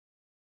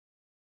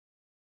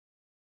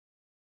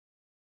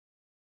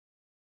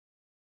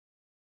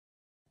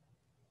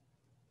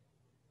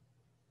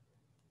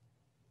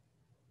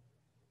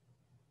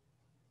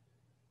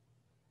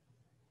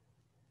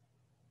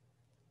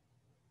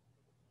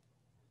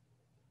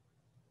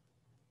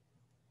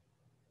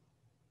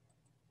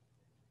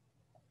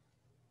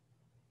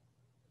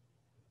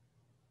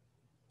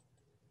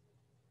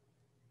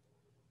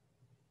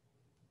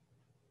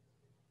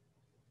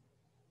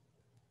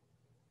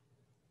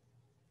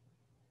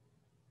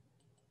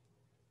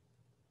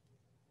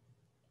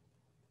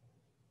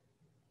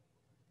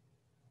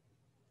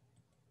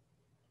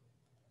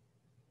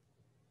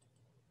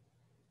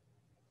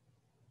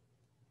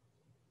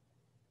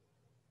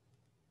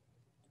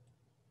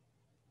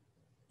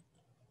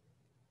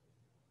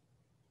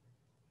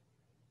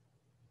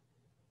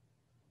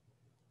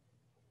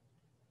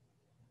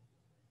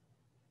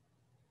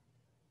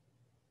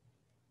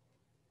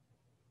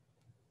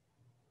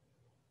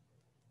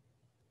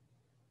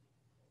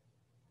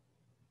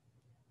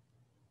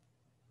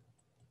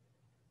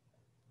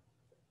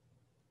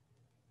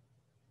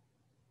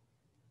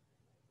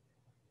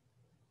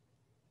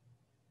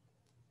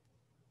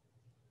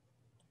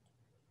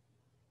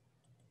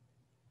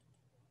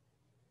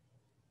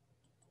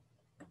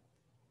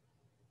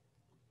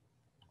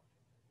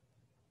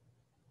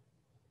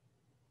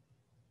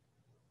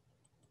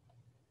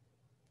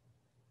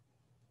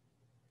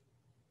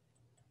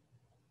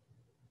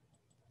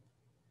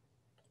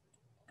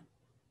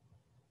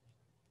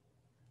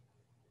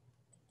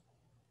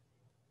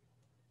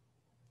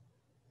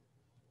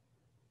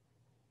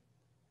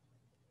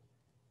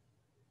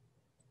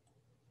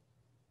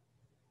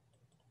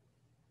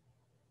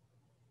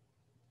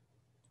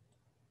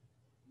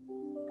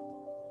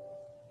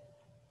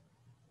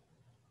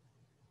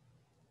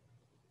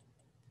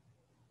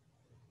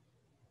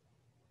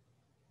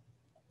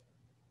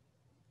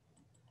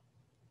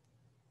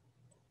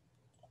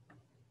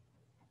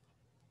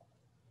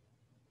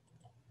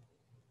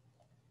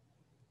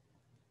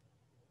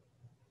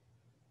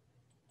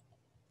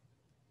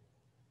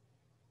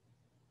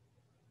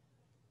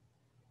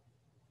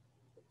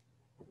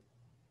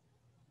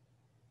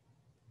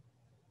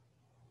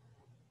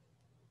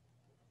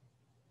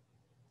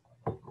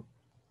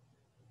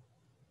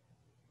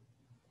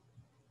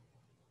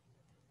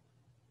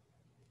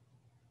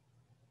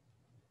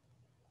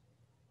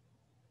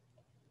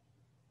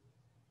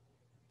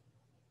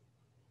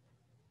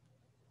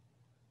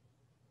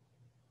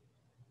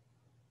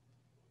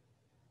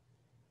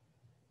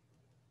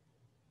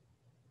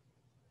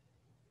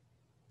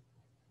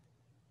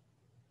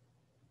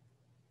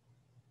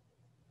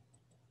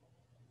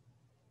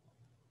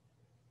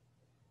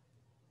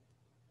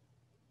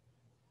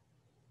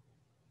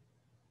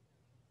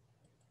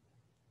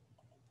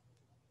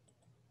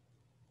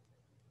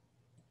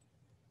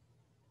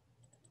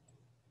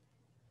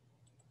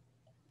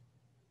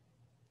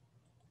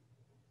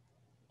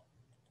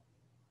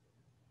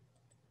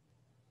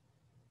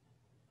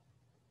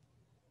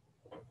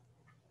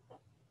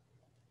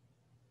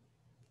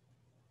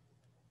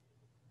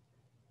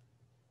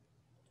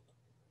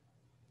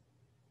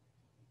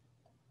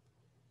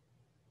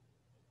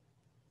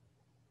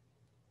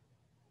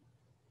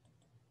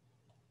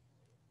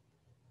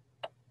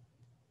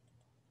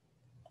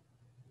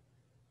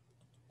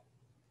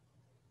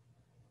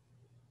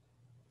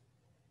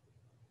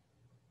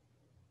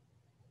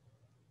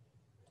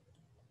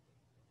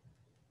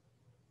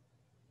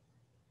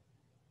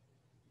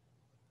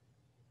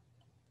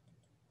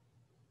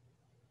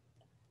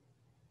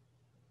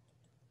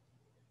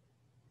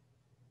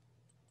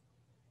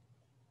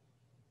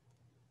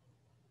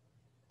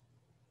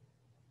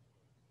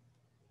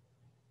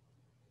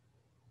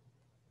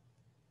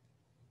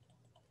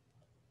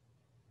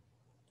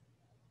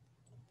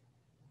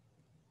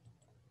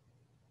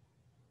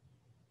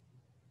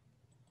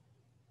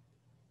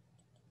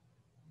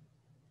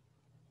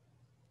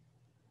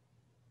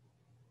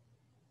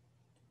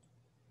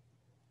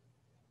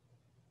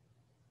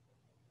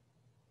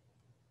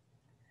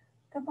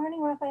Good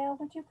morning, Raphael.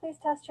 Would you please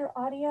test your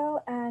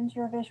audio and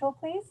your visual,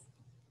 please?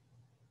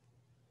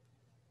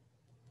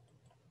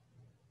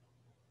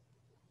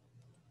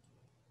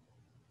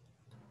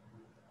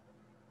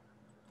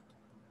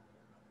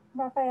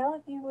 Raphael,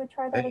 if you would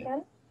try that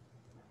again.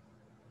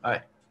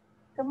 Hi.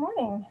 Good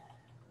morning.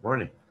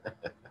 Morning.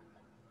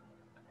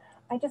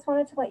 I just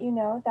wanted to let you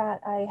know that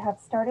I have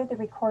started the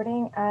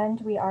recording and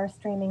we are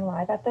streaming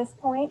live at this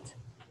point.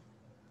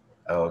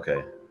 Oh,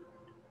 okay.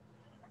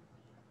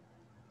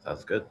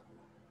 Sounds good.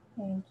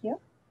 Thank you.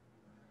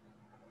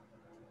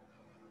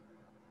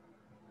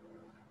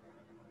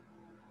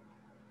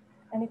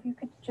 And if you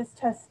could just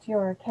test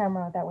your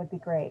camera, that would be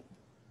great.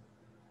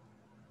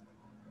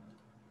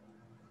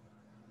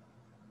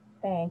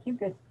 Thank you.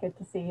 Good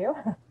to see you.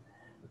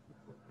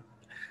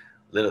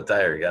 Little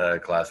tired. Got out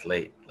of class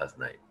late last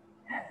night.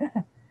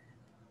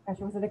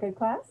 Actually, was it a good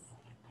class?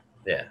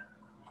 Yeah.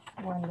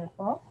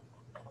 Wonderful.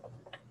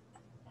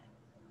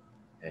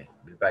 Okay.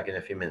 Be back in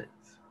a few minutes.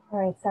 All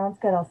right. Sounds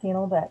good. I'll see you in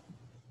a little bit.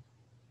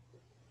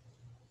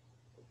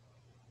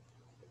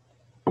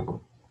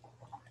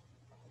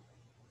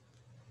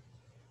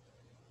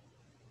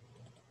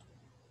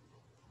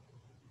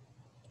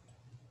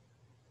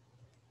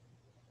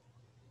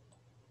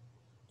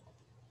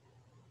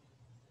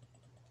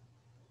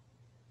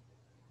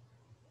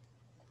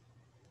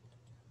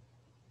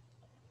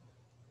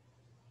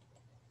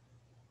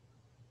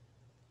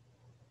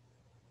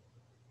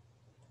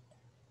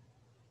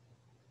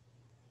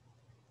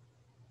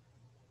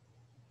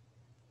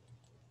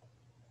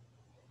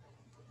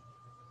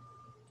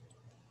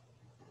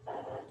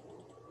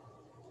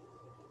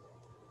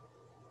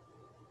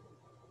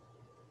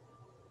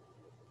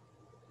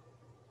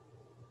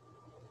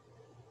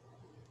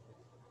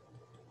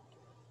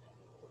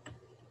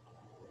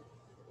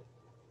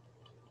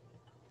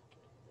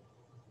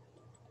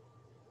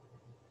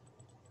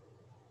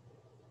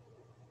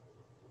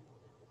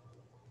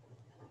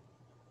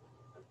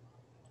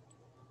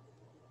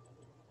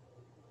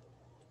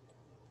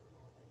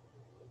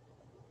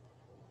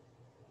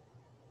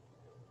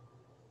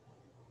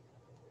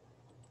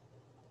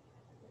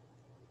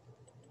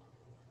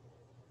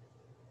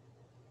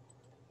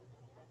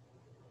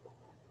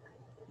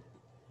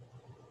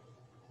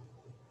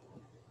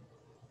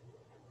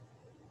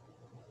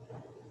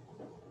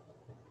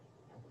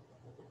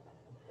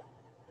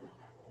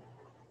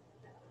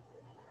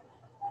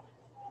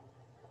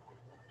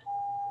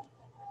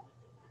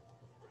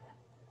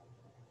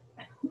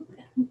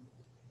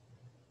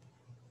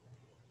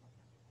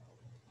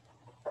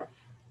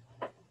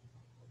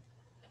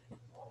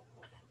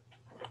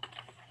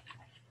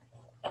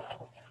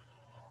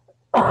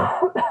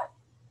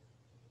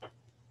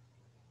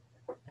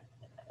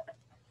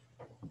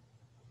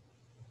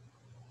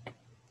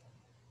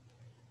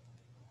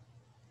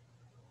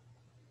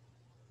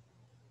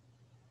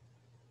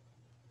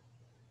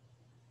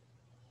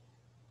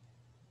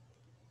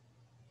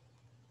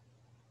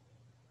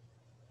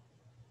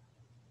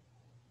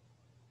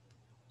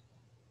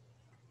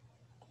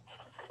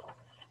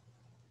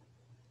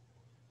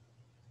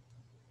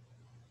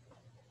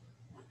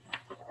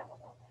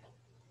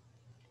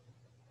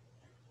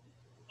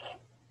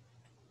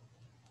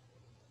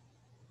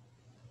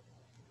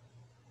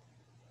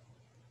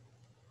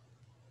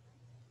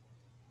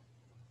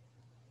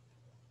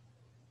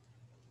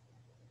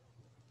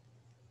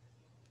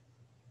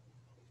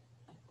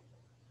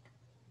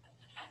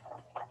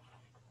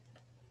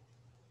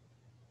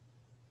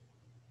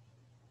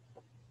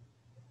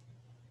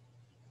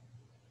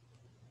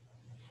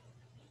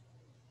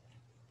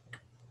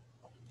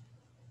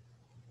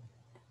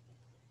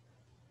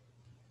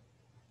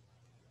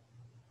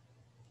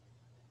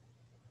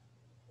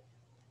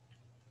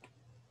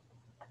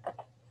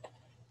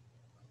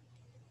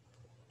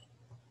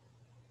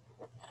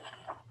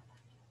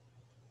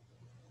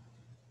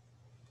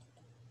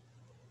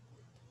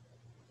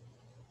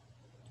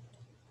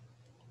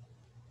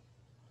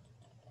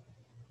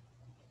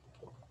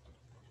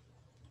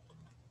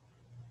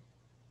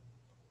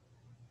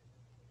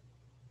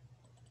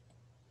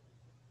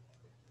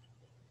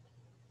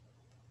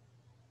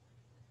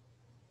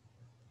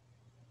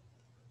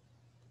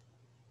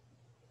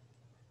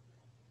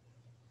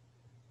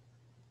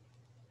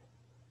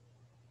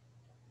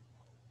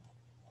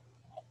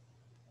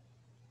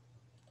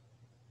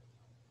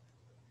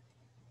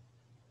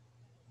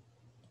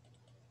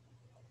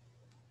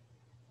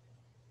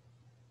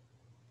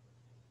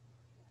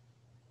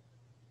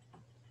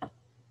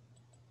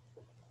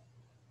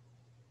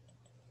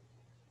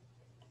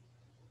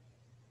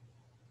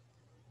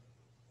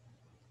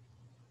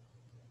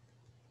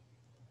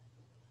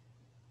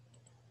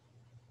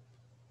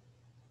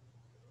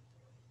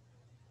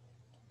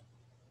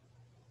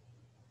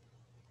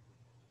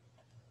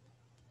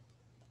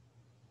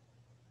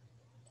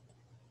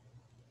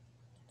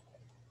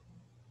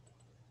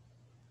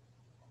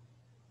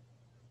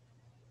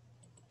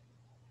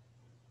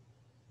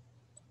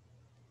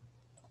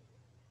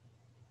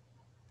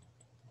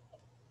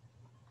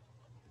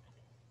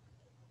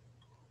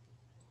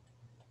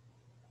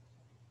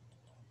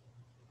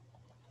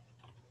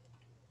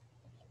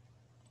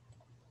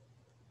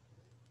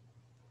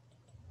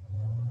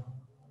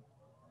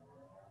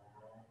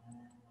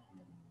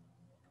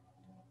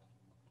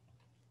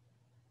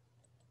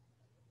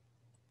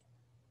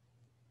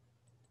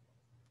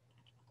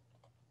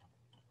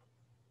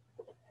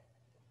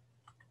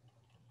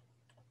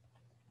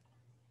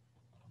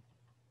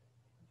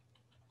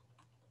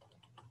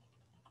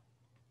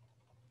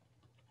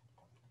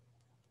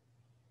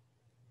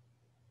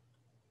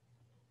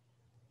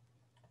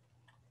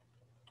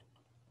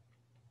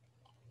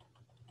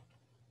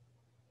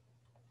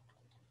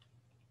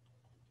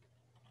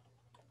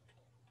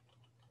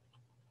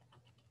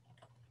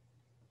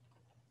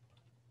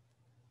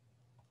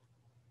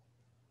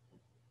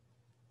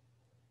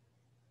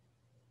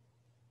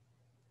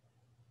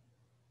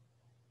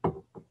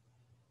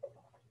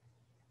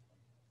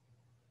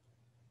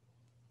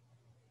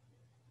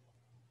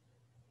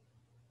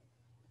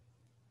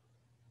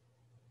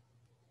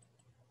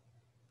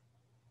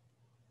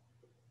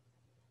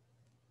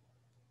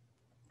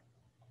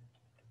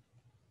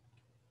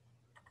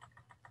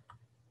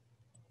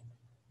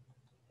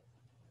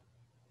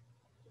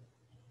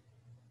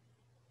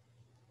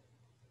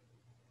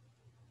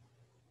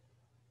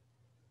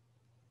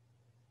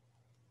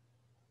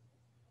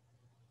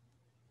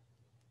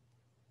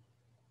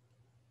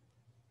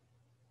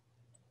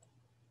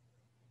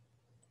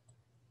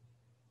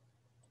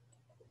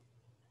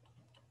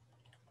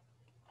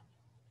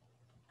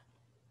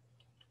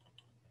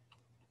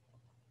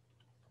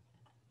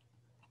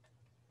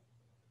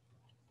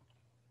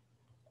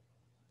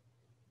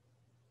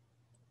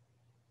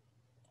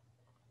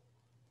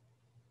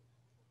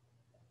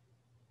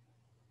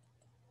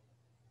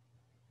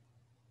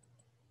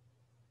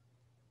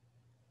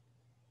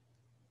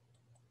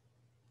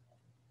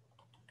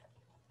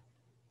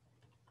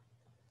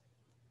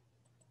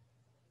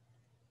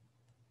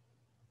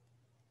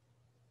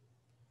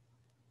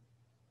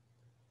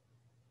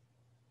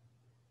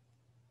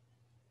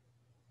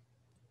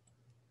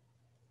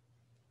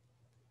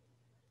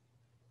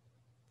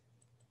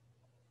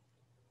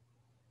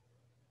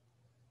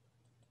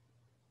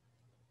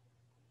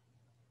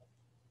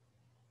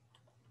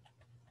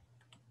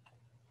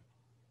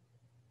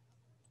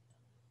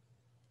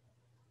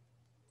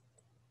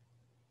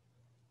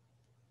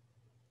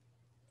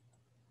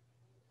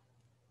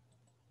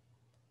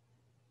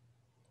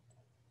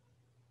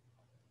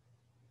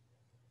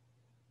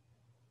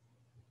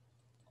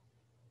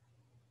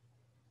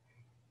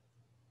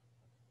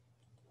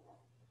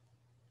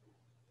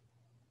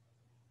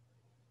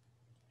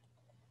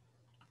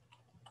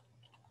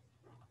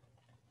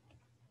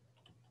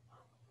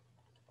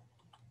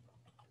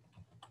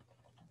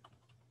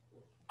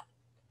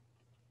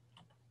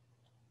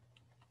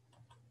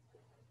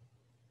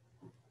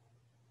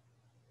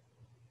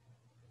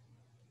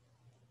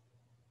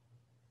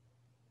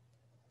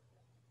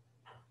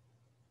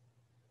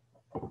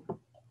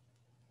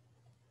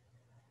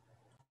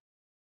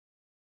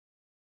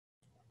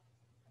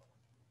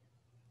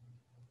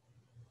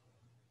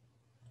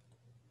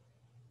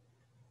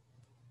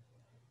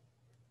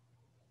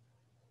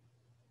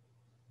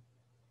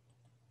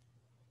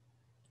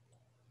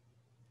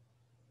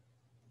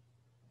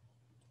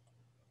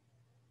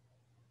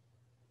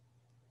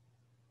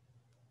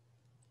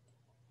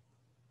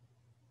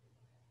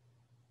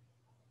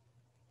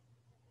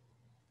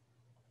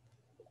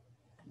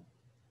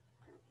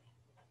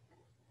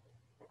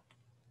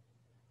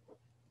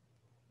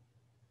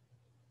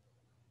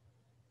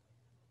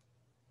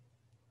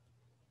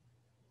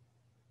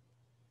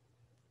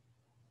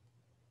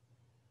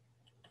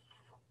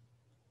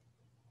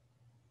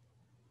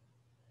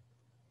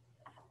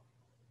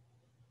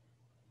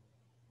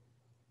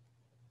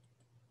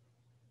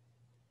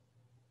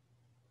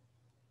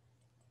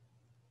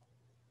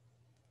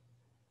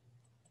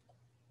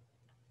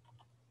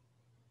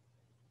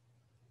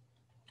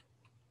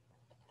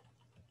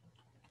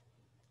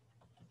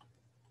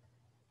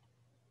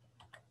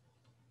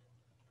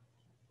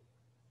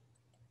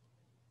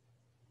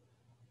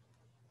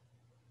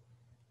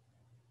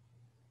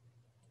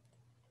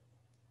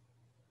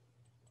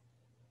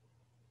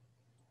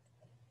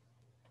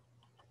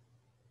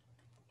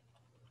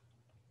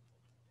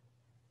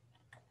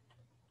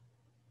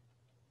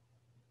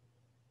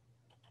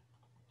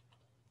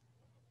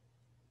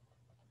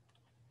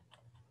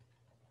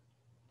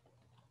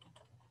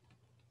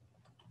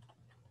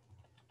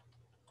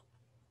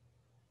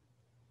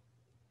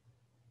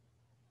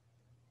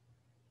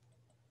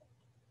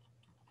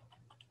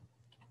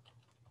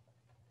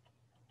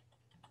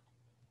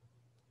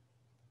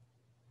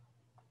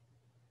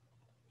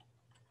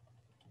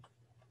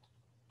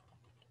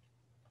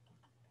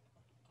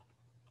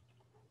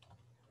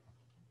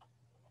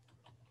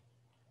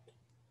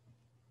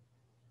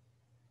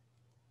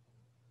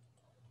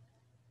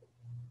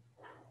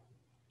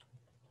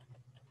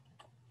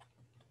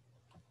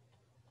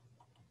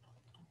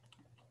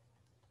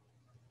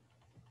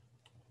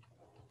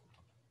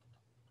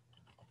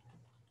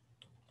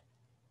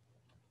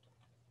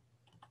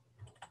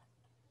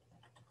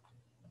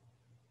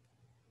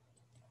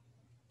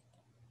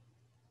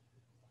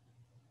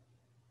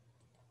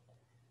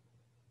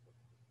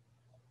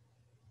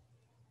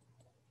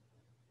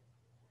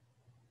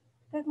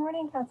 Good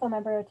morning,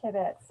 Councilmember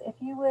Tibbetts. If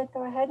you would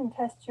go ahead and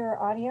test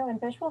your audio and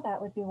visual,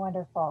 that would be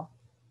wonderful.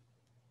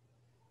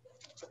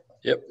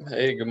 Yep.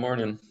 Hey, good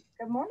morning.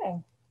 Good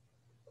morning.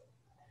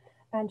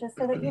 And just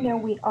so that you know,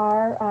 we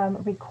are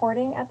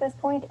recording at this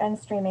point and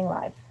streaming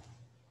live.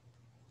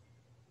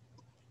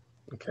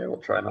 Okay, we'll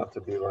try not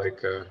to be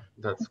like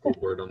that school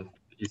board on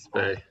East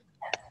Bay.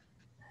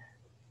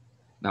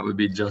 That would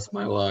be just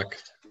my luck.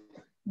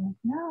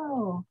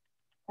 No.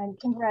 And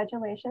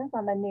congratulations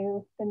on the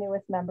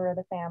newest member of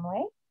the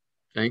family.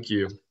 Thank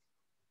you.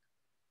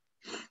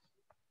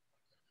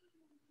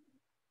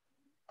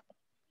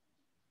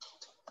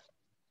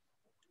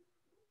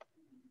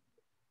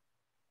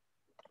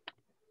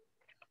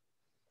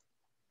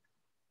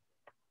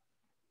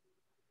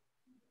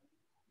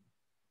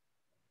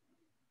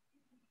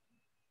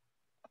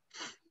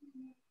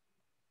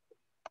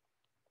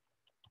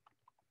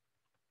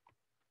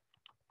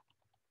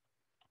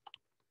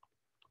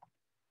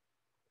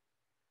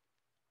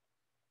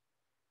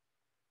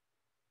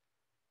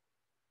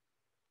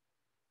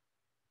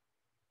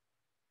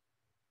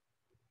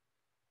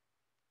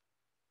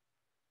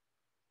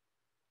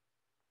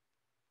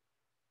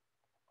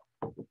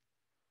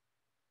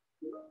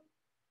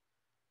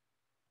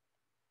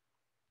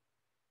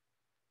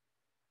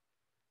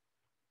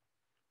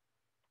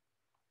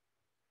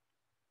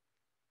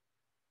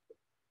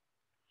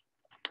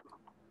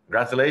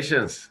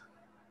 Congratulations.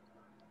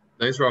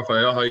 Thanks,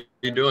 Raphael. How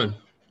you doing?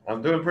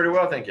 I'm doing pretty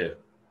well, thank you.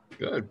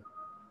 Good.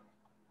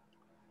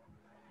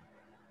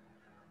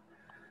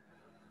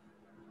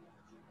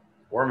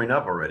 Warming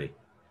up already.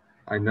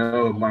 I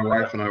know my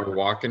wife and I were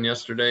walking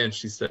yesterday and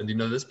she said, you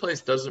know, this place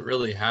doesn't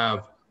really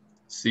have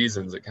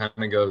seasons. It kind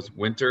of goes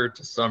winter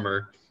to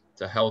summer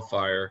to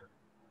hellfire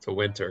to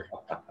winter.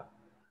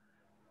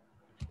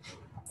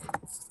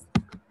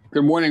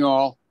 Good morning,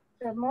 all.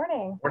 Good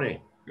morning. Morning.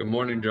 Good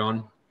morning,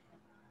 John.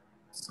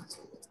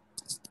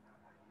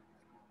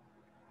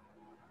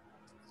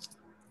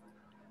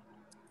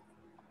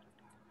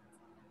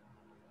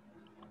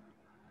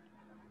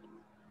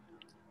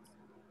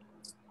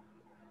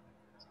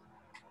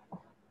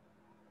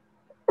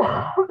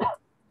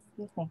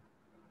 Excuse me.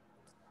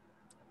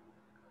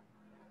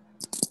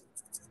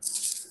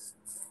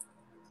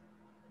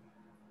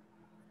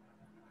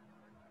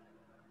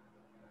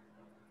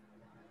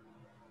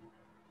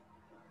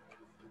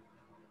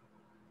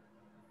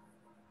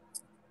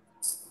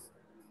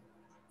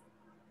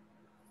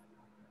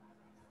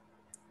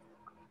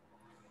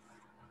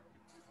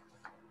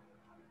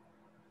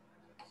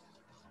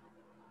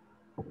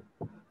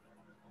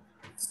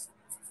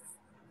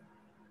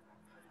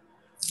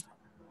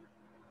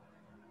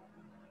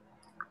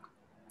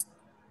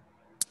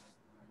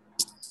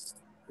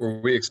 Were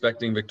we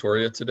expecting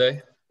Victoria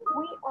today?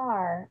 We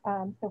are.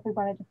 here. So if we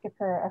want to just give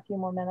her a few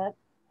more minutes.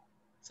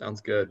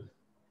 Sounds good.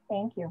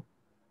 Thank you.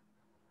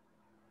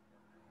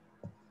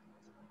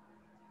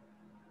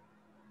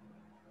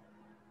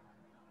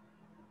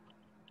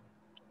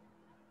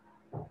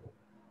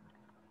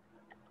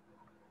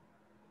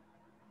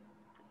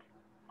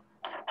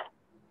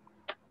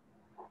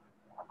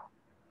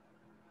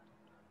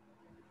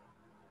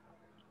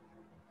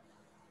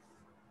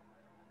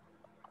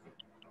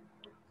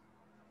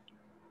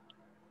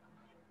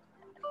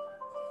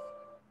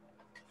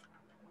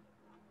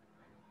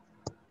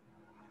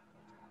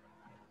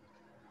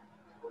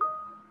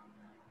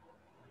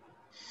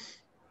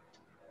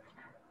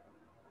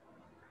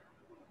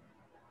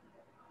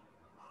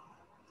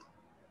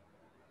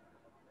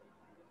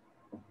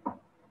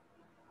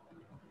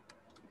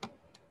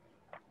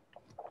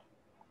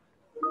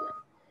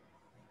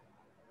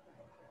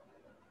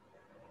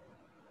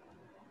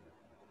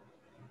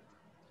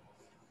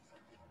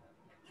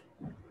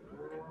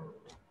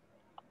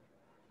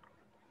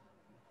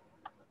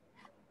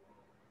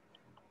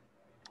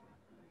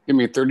 Give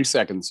me 30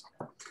 seconds.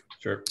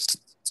 Sure.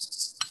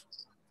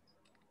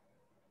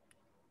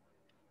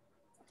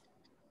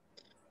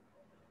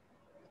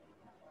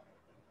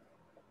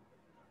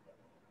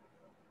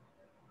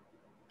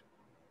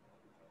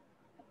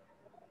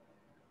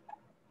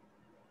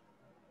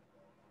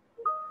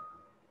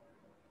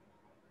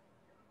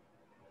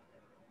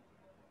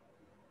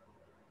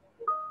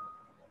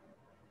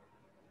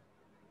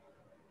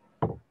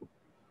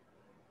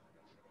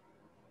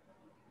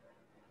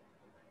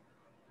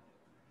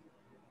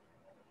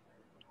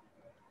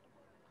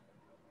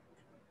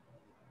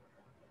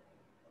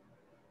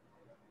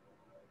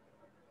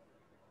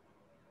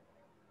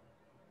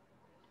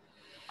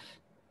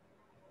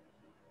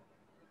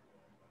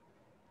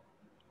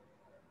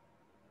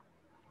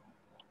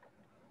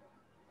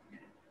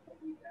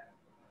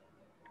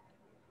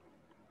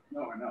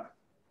 No, I know.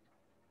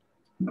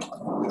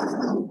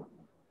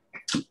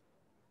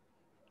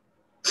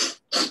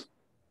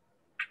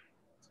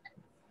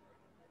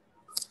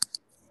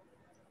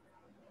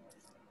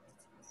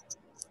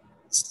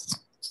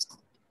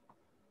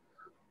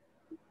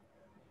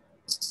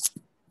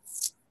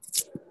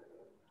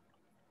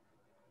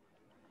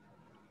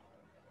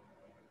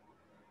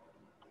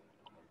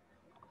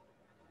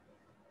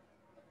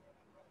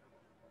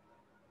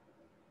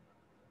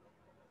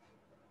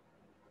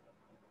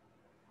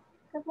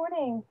 Good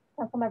morning,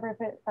 Councilmember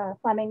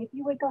Fleming. If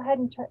you would go ahead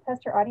and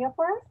test your audio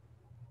for us.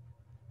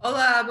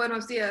 Hola,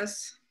 buenos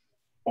días.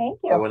 Thank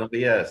you. Buenos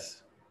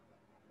días.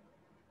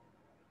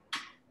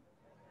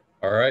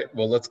 All right,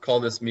 well, let's call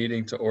this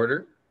meeting to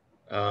order.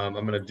 I'm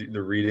going to do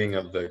the reading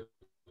of the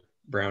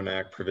Brown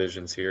Act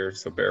provisions here,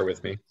 so bear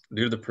with me.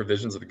 Due to the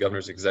provisions of the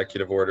governor's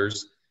executive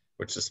orders,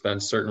 which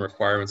suspend certain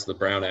requirements of the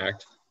Brown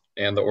Act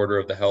and the order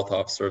of the health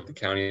officer of the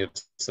county of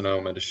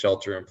Sonoma to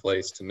shelter in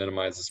place to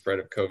minimize the spread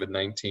of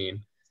COVID-19,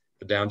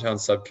 the downtown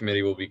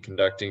subcommittee will be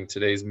conducting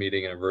today's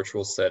meeting in a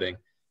virtual setting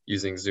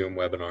using Zoom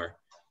webinar.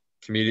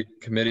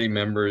 Committee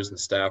members and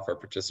staff are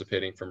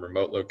participating from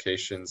remote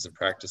locations and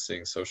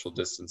practicing social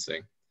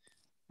distancing.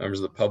 Members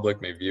of the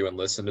public may view and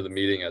listen to the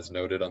meeting as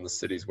noted on the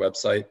city's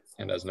website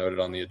and as noted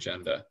on the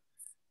agenda.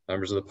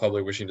 Members of the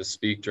public wishing to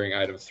speak during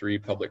item 3,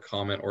 public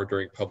comment, or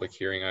during public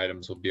hearing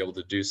items will be able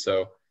to do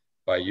so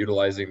by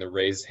utilizing the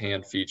raised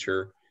hand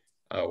feature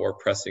or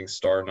pressing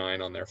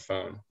 *9 on their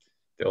phone.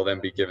 They will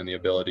then be given the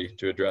ability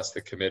to address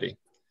the committee.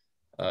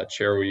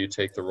 Chair, will you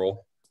take the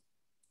roll?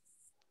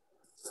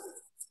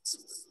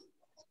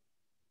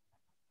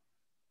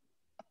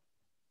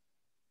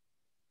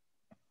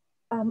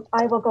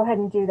 I will go ahead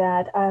and do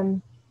that.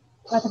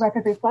 Let the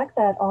record reflect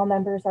that all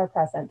members are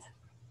present.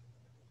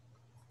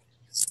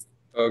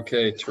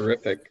 Okay,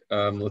 terrific.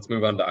 Let's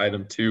move on to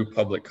item 2,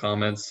 public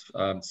comments.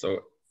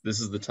 So this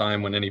is the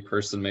time when any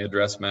person may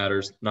address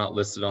matters not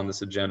listed on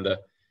this agenda,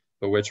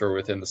 but which are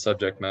within the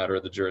subject matter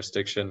of the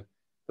jurisdiction.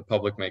 The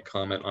public may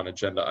comment on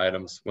agenda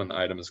items when the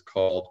item is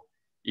called.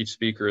 Each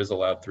speaker is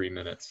allowed 3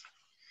 minutes.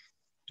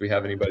 Do we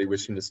have anybody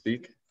wishing to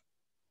speak?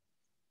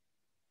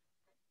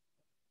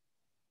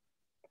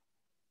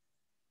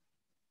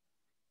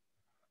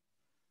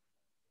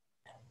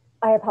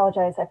 I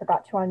apologize, I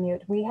forgot to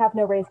unmute. We have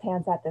no raised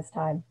hands at this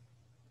time.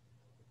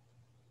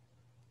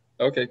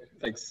 Okay,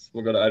 thanks.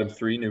 We'll go to item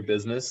 3, new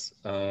business.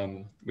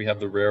 We have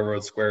the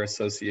Railroad Square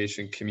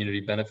Association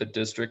Community Benefit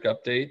District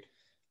update.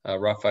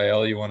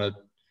 Raphael, you want to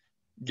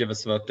give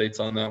us some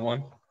updates on that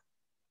one?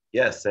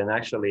 Yes, and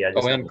actually, I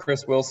just and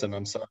Chris Wilson,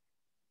 I'm sorry.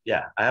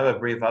 Yeah, I have a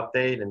brief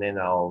update, and then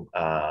I'll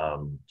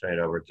turn it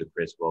over to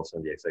Chris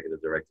Wilson, the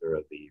Executive Director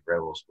of the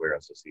Railroad Square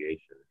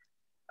Association.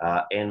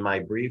 And my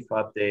brief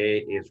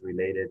update is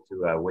related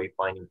to a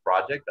wayfinding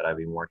project that I've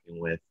been working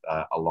with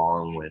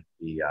along with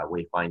the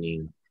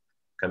wayfinding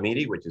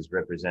committee, which is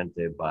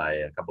represented by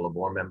a couple of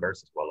board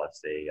members as well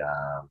as a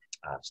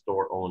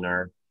store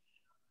owner.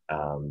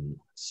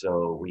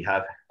 So we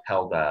have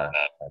held a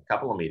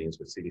couple of meetings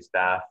with city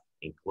staff,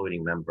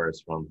 including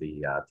members from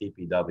the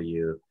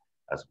TPW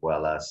as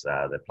well as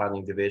the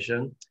planning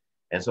division.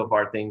 And so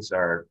far things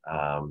are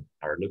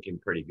looking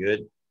pretty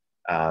good.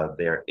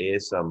 There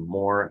is some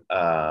more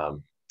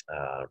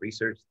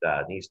research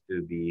that needs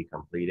to be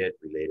completed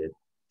related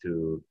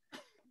to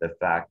the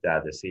fact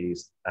that the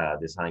city's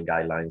design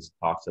guidelines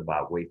talks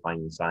about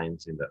wayfinding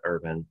signs in the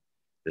urban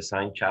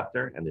design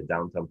chapter, and the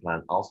downtown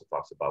plan also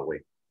talks about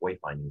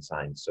wayfinding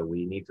signs. So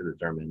we need to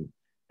determine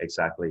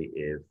exactly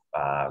if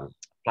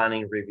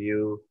planning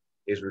review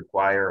is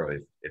required, or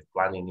if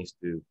planning needs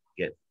to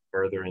get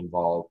further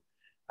involved.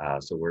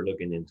 So we're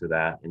looking into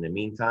that. In the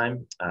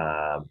meantime,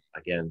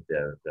 again,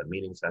 the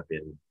meetings have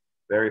been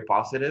very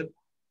positive,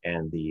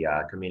 and the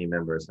committee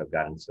members have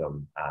gotten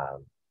some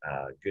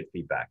good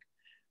feedback.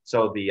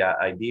 So the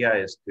idea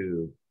is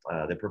to,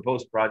 the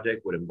proposed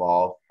project would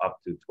involve up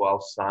to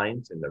 12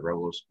 signs in the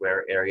Railroad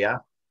Square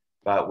area,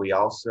 but we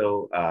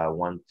also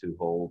want to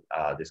hold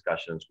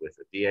discussions with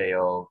the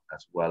DAO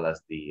as well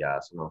as the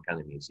Sonoma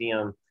County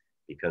Museum,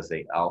 because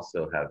they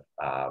also have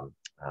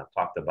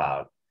talked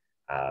about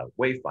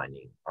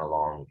wayfinding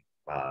along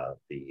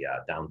the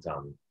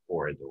downtown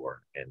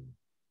corridor and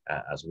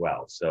as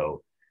well.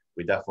 So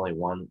we definitely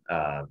want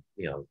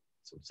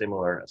some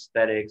similar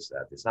aesthetics,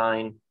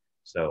 design.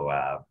 So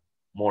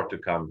more to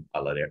come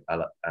at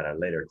a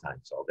later time.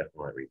 So I'll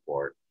definitely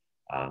report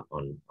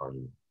on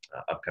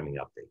upcoming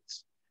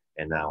updates.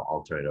 And now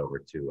I'll turn it over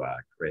to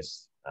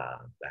Chris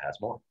that has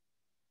more.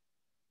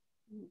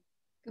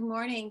 Good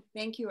morning.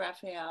 Thank you,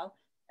 Raphael.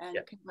 And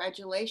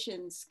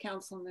congratulations,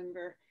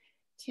 Councilmember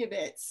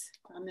Tibbetts,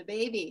 on the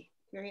baby.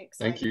 Very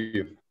exciting. Thank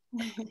you.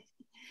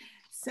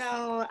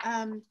 So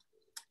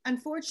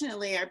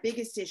unfortunately, our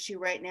biggest issue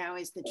right now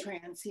is the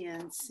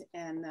transients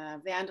and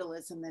the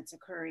vandalism that's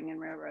occurring in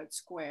Railroad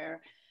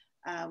Square.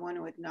 I want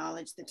to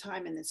acknowledge the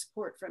time and the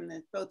support from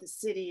both the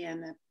city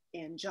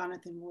and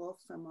Jonathan Wolf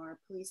from our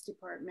police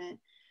department,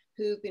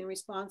 who've been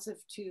responsive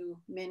to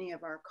many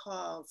of our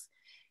calls.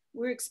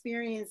 We're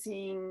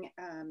experiencing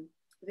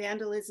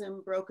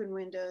vandalism, broken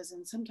windows,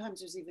 and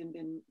sometimes there's even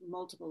been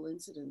multiple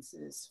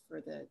incidences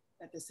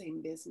at the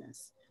same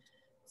business.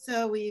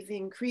 So we've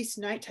increased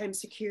nighttime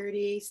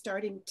security.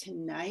 Starting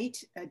tonight,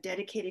 a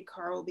dedicated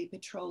car will be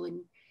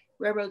patrolling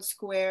Railroad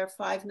Square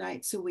 5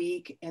 nights a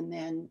week, and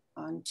then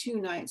on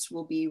 2 nights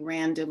will be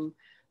random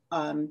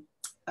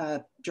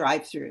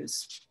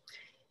drive-throughs.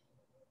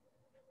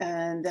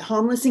 And the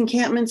homeless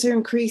encampments are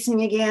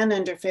increasing again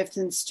under 5th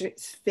and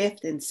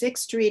 6th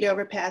Street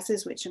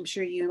overpasses, which I'm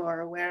sure you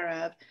are aware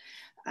of.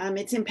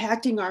 It's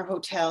impacting our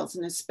hotels,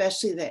 and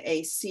especially the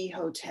AC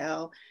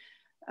Hotel.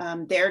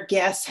 Their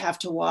guests have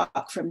to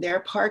walk from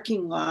their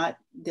parking lot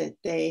that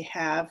they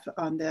have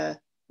on the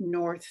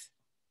north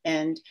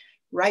end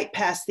right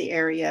past the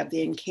area of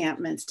the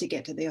encampments to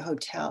get to the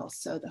hotel.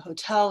 So the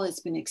hotel has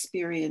been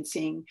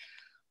experiencing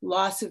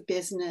loss of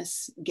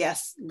business,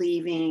 guests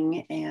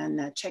leaving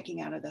and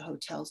checking out of the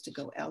hotels to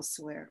go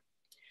elsewhere.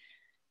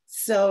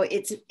 So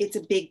it's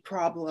a big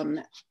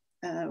problem.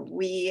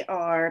 We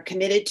are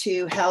committed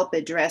to help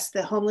address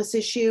the homeless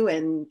issue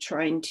and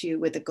trying to,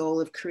 with the goal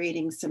of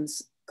creating some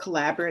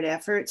collaborative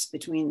efforts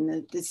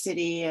between the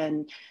city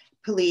and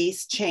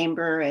police,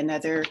 chamber, and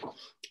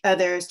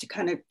others to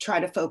kind of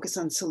try to focus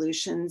on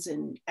solutions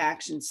and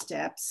action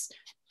steps,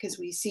 because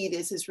we see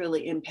this as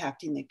really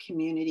impacting the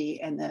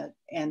community and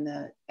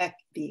the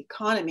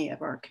economy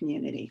of our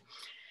community,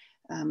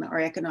 our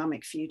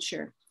economic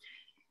future.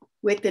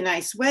 With the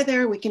nice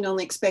weather, we can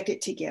only expect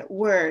it to get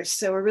worse.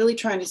 So we're really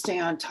trying to stay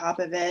on top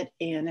of it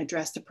and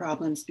address the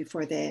problems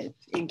before the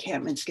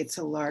encampments get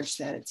so large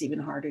that it's even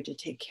harder to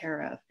take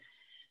care of.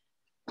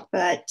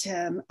 But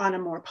on a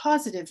more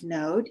positive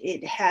note,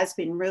 it has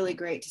been really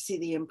great to see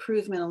the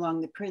improvement along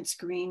the Prince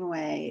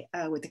Greenway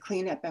with the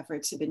cleanup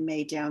efforts have been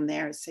made down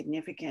there,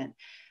 significant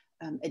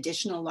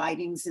additional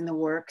lightings in the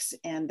works,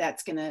 and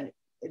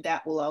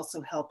that will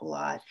also help a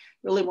lot.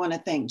 Really want to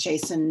thank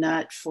Jason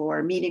Nutt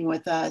for meeting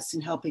with us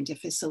and helping to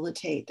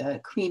facilitate the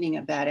cleaning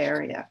of that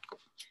area.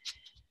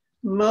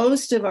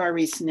 Most of our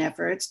recent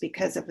efforts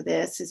because of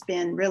this has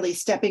been really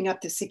stepping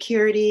up the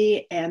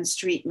security and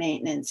street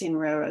maintenance in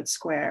Railroad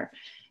Square.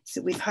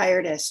 So we've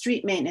hired a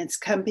street maintenance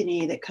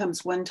company that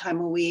comes 1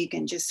 time a week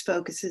and just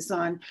focuses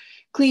on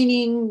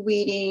cleaning,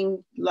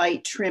 weeding,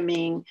 light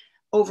trimming,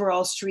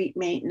 overall street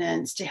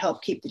maintenance to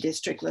help keep the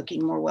district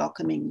looking more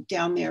welcoming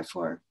down there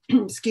for,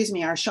 excuse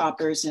me, our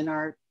shoppers and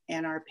our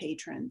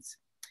patrons.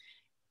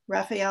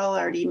 Raphael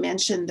already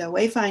mentioned the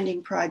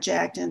wayfinding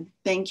project, and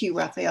thank you,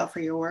 Raphael, for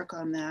your work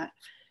on that.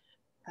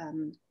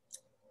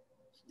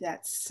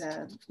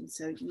 So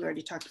you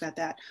already talked about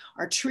that.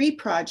 Our tree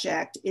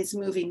project is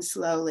moving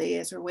slowly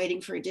as we're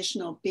waiting for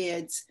additional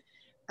bids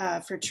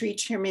for tree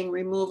trimming,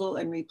 removal,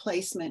 and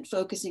replacement,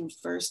 focusing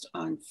first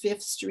on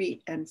 5th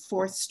Street and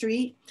 4th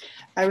Street.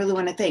 I really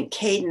want to thank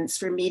Cadence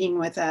for meeting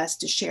with us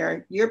to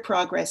share your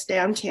progress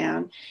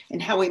downtown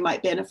and how we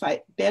might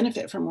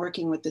benefit from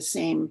working with the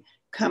same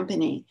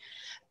company.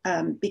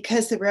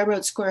 Because the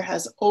Railroad Square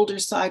has older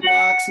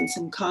sidewalks and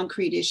some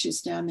concrete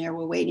issues down there,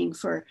 we're waiting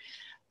for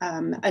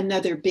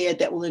another bid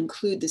that will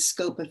include the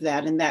scope of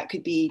that, and that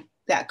could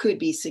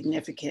be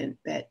significant,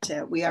 but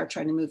we are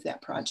trying to move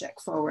that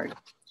project forward.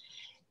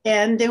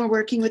 And then we're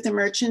working with the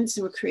merchants,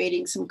 and we're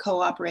creating some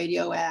co-op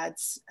radio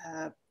ads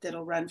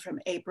that'll run from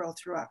April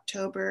through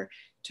October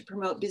to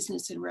promote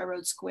business in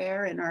Railroad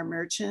Square and our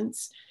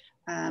merchants.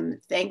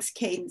 Thanks,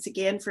 Cadence,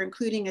 again for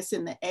including us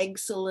in the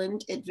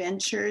excellent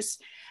adventures.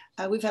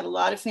 We've had a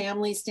lot of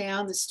families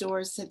down. The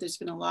stores said there's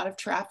been a lot of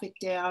traffic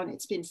down.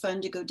 It's been fun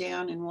to go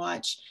down and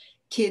watch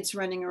kids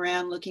running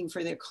around looking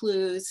for their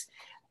clues.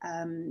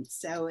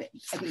 So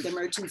I think the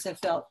merchants have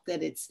felt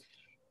that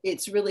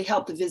it's really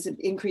helped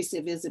increase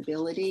the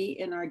visibility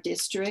in our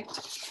district.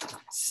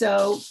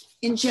 So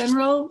in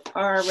general,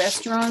 our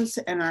restaurants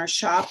and our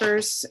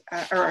shoppers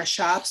or our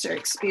shops are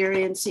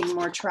experiencing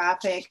more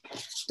traffic.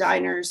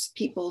 Diners,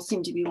 people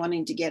seem to be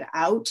wanting to get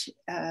out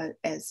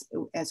as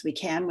we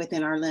can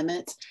within our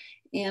limits.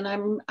 And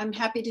I'm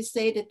happy to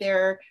say that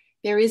there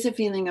is a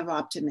feeling of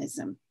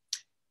optimism.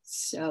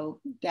 So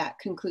that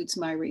concludes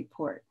my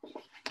report.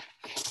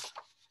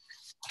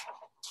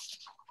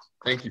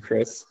 Thank you,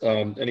 Chris.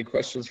 Any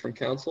questions from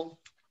council?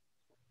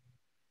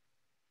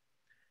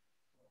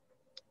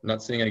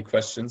 Not seeing any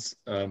questions.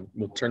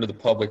 We'll turn to the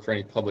public for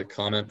any public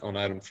comment on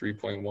item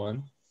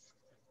 3.1.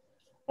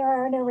 There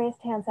are no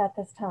raised hands at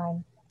this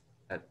time.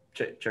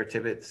 Chair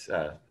Tibbetts,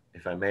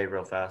 if I may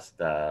real fast,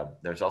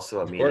 there's also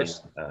a meeting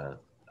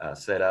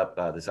set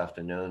up this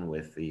afternoon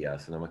with the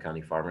Sonoma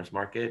County Farmers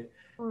Market,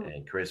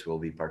 and Chris will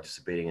be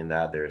participating in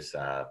that. There's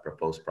a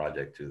proposed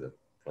project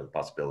for the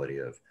possibility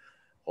of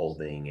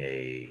holding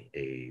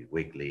a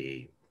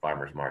weekly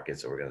farmers market.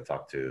 So we're going to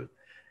talk to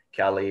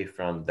Kelly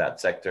from that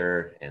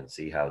sector and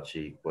see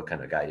what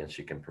kind of guidance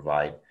she can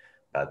provide.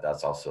 But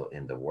that's also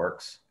in the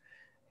works.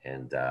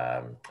 And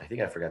I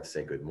think I forgot to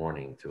say good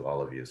morning to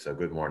all of you. So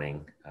good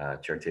morning,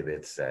 Chair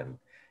Tibbetts and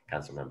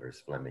Council Members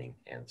Fleming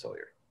and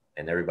Sawyer,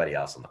 and everybody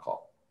else on the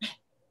call.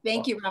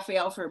 Thank you,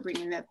 Raphael, for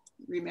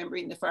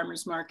remembering the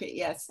farmers market.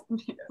 Yes,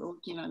 we're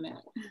working on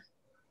that.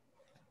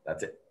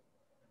 That's it.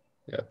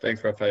 Yeah,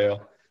 thanks,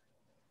 Raphael.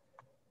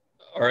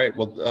 All right,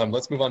 well,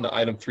 let's move on to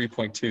item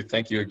 3.2.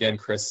 Thank you again,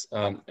 Chris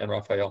and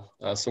Raphael.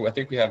 So I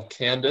think we have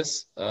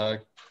Candace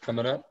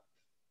coming up.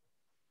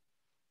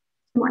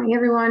 Good morning,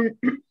 everyone.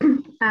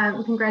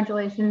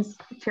 Congratulations,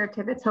 Chair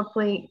Tibbetts.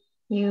 Hopefully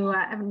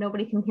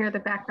nobody can hear the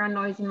background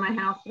noise in my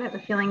house, but I have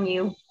a feeling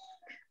you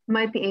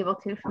might be able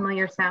to.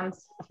 Familiar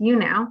sounds to you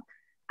now.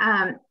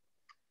 I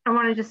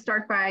want to just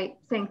start by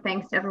saying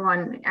thanks to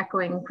everyone,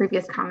 echoing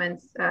previous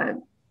comments.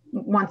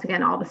 Once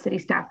again, all the city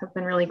staff have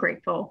been really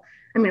grateful.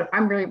 I mean,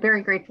 I'm really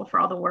very grateful for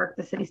all the work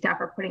the city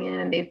staff are putting in,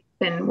 and they've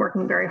been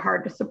working very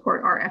hard to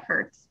support our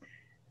efforts.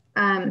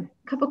 A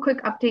couple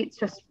quick updates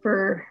just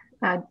for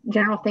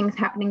general things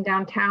happening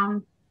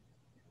downtown.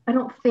 I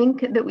don't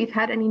think that we've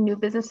had any new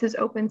businesses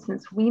open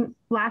since we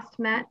last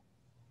met,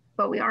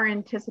 but we are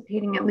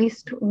anticipating at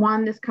least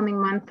one this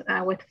coming month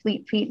with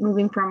Fleet Feet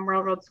moving from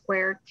Railroad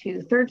Square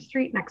to 3rd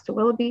Street next to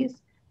Willoughby's.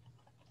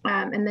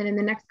 And then in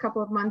the next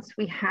couple of months,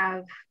 we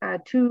have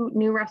 2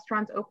 new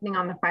restaurants opening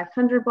on the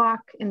 500 block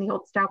in the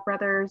old Stout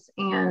Brothers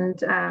and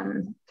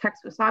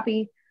Tex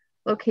Wasabi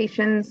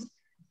locations.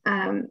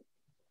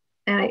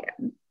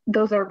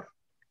 Those are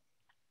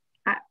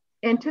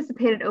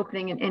anticipated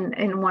opening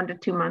in 1 to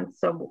 2 months.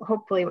 So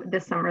hopefully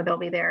this summer they'll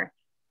be there.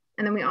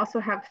 And then we also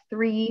have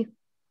 3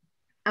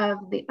 of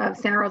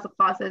Santa Rosa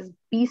Plaza's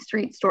B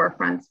Street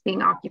storefronts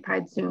being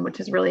occupied soon, which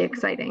is really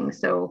exciting.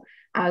 So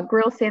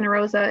Grill Santa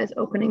Rosa is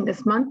opening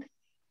this month,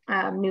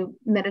 new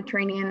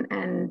Mediterranean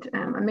and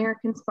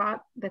American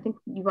spot. I think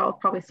you've all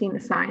probably seen the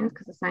signs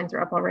because the signs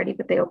are up already,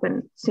 but they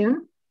open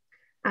soon.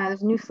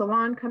 There's a new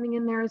salon coming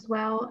in there as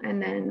well.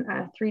 And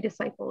then 3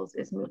 Disciples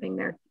is moving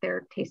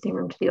their tasting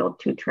room to the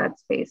old 2 Tread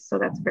space. So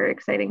that's very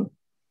exciting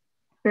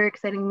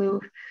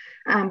move.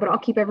 But I'll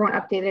keep everyone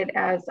updated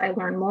as I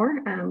learn more.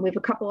 We have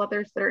a couple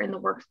others that are in the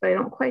works, but I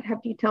don't quite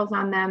have details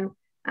on them,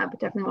 but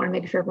definitely want to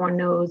make sure everyone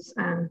knows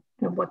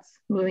what's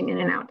moving in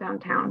and out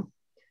downtown.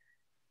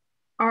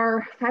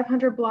 Our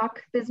 500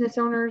 block business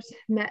owners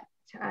met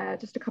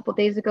just a couple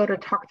days ago to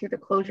talk through the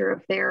closure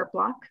of their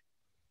block.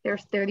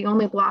 They're the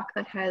only block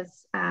that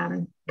has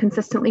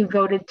consistently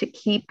voted to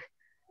keep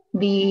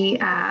the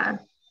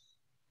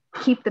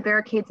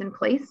barricades in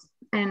place.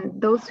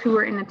 And those who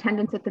were in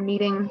attendance at the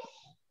meeting,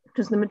 which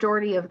was the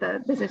majority of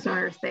the business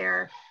owners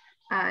there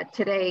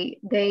today,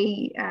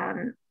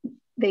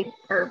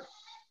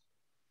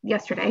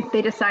 yesterday,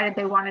 they decided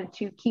they wanted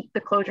to keep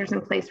the closures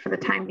in place for the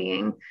time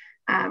being,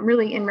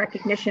 really in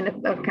recognition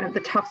of kind of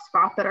the tough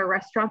spot that our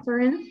restaurants are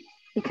in,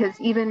 because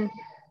even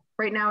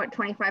right now at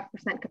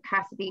 25%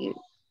 capacity,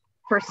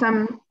 for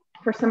some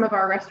of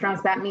our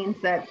restaurants, that means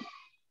that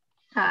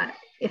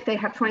if they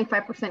have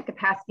 25%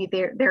 capacity,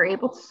 they're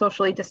able to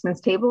socially distance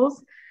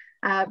tables,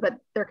 but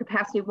their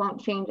capacity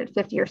won't change at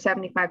 50 or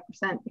 75%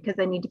 because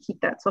they need to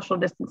keep that social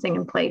distancing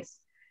in place.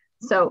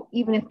 So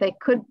even if they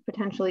could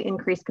potentially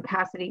increase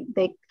capacity,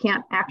 they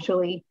can't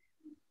actually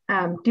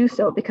do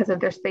so because of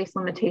their space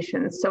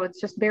limitations. So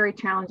it's just very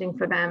challenging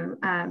for them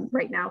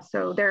right now.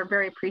 So they're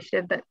very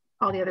appreciative that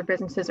all the other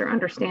businesses are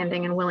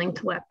understanding and willing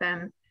to let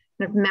them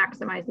kind of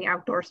maximize the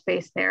outdoor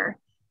space there.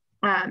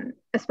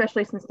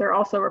 Especially since they're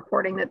also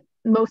reporting that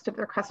most of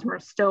their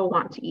customers still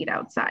want to eat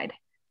outside.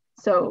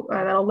 So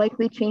that'll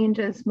likely change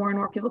as more and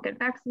more people get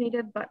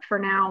vaccinated, but for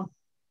now,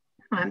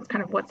 it's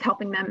kind of what's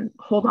helping them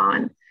hold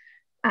on.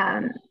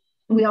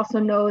 We also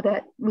know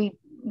that we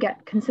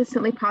get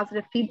consistently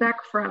positive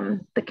feedback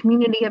from the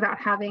community about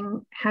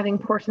having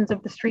portions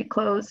of the street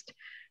closed.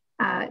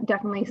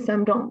 Definitely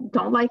some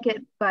don't like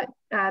it, but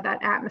that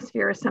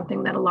atmosphere is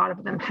something that a lot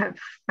of them have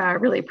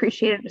really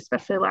appreciated,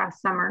 especially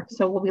last summer.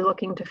 So we'll be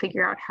looking to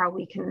figure out how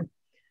we can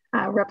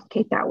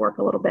replicate that work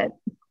a little bit.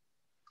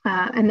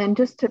 And then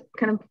just to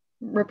kind of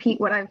repeat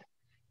what I've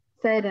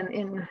said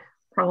in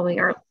probably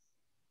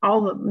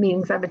all the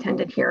meetings I've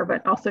attended here,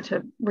 but also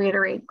to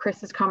reiterate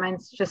Chris's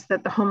comments, just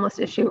that the homeless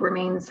issue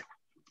remains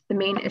the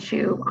main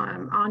issue,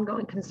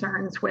 ongoing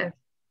concerns with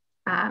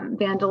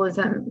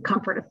vandalism,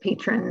 comfort of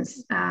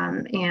patrons,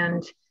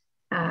 and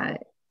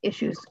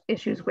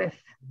issues with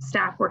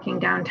staff working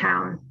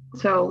downtown.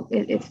 So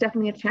it's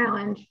definitely a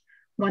challenge,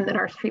 one that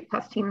our Street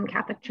Plus team and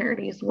Catholic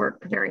Charities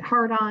work very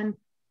hard on,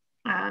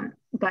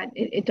 but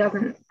it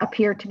doesn't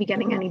appear to be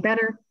getting any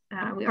better.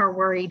 We are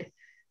worried,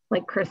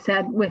 like Chris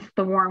said, with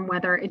the warm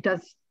weather,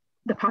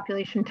 the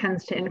population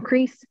tends to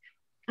increase.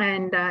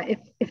 And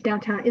if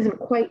downtown isn't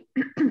quite,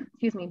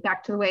 excuse me,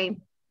 back to the way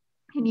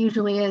it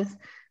usually is,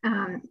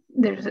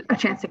 there's a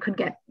chance it could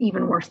get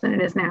even worse than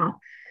it is now.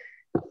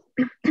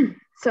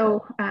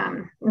 So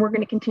we're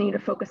going to continue to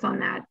focus on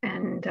that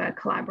and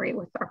collaborate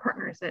with our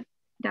partners at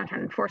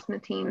Downtown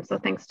Enforcement Team. So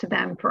thanks to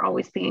them for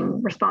always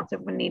being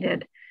responsive when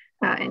needed,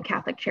 and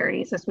Catholic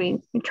Charities as we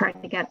try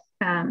to get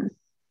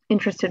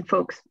interested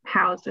folks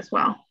housed as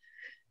well.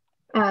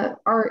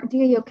 Our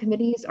DAO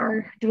committees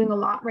are doing a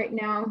lot right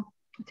now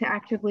to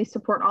actively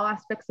support all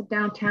aspects of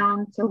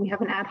downtown. So we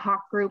have an ad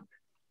hoc group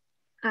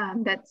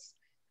that's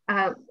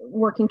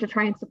working to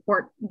try and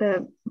support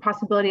the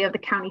possibility of the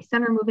county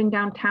center moving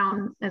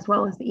downtown, as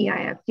well as the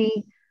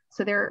EIFD.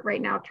 So they're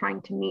right now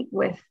trying to meet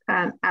with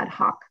ad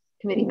hoc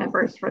committee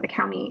members for the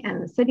county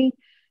and the city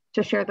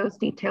to share those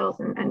details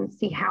and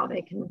see how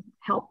they can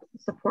help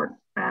support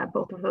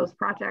both of those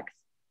projects.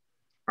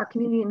 Our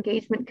community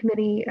engagement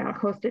committee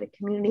hosted a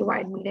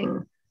community-wide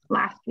meeting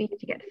last week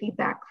to get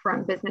feedback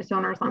from business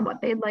owners on what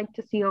they'd like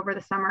to see over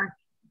the summer.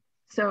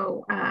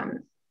 So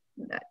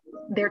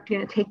they're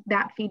going to take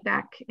that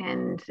feedback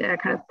and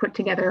kind of put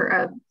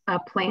together a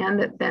plan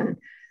that then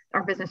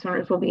our business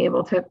owners will be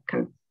able to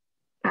kind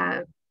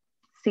of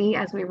see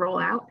as we roll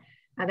out.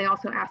 They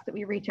also asked that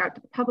we reach out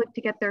to the public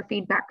to get their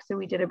feedback. So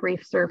we did a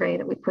brief survey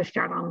that we pushed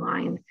out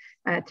online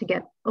to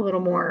get a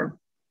little more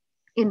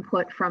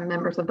input from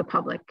members of the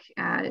public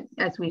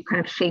as we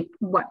kind of shape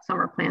what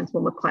summer plans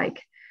will look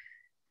like.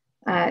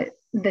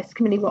 This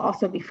committee will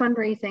also be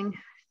fundraising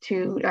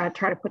to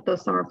try to put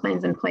those summer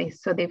plans in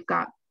place. So they've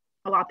got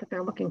a lot that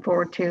they're looking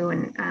forward to,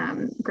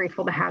 and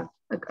grateful to have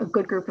a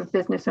good group of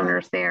business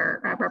owners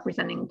there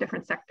representing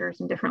different sectors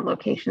and different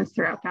locations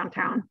throughout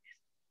downtown.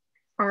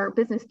 Our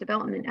business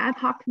development ad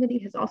hoc committee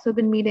has also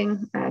been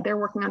meeting. They're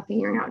working on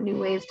figuring out new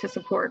ways to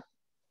support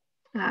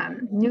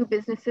new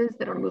businesses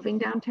that are moving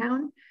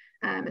downtown,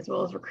 as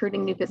well as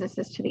recruiting new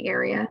businesses to the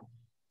area.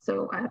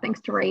 So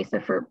thanks to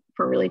Raisa for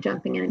really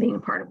jumping in and being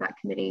a part of that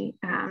committee.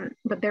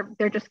 But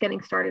they're just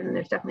getting started, and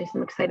there's definitely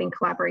some exciting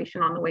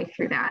collaboration on the way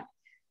through that.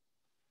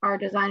 Our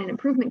design and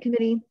improvement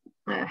committee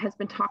has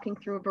been talking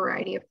through a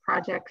variety of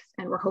projects,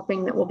 and we're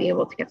hoping that we'll be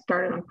able to get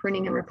started on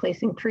pruning and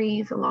replacing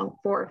trees along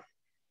 4th.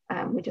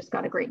 We just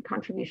got a great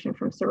contribution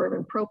from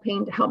Suburban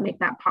Propane to help make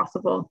that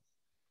possible.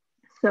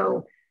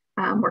 So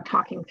we're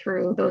talking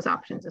through those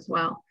options as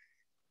well.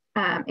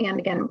 And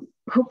again,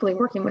 hopefully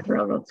working with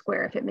Railroad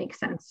Square if it makes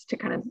sense to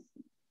kind of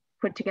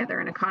put together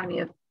an economy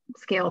of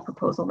scale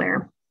proposal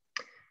there.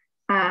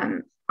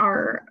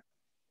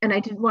 And I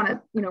did want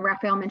to,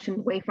 Raphael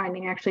mentioned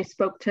wayfinding. I actually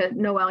spoke to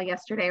Noel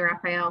yesterday,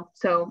 Raphael.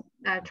 So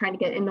trying to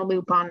get in the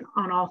loop on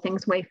all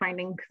things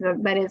wayfinding, because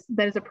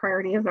that is a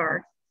priority of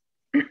our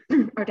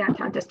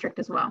downtown district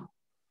as well.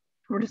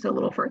 We're just a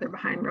little further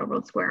behind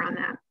Railroad Square on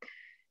that.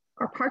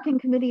 Our parking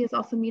committee is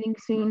also meeting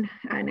soon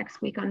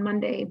next week on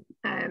Monday,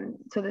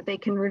 so that they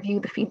can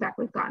review the feedback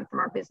we've gotten from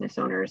our business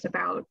owners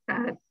about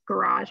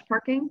garage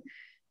parking.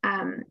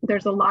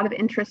 There's a lot of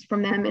interest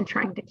from them in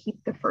trying to keep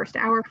the first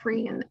hour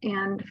free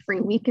and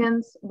free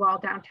weekends, while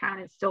downtown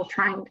is still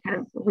trying to kind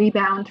of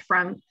rebound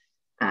from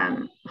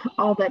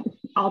all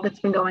that's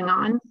been going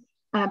on.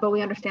 But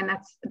we understand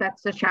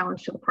that's a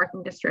challenge to the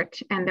parking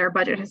district, and their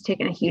budget has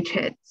taken a huge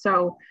hit.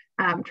 So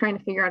trying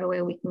to figure out a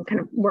way we can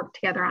kind of work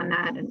together on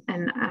that.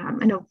 And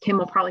I know Kim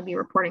will probably be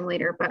reporting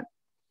later, but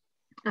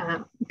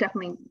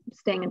definitely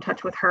staying in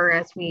touch with her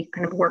as we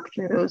kind of work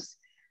through those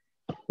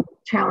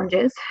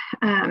challenges.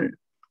 A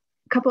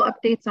couple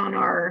updates on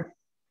our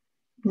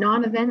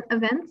non-event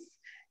events.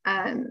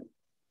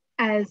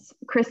 As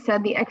Chris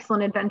said, the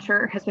Excellent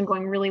Adventure has been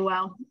going really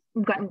well.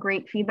 We've gotten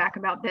great feedback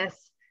about this.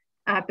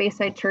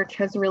 Bayside Church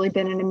has really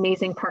been an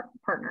amazing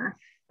partner.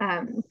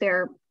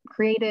 They're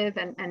creative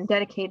and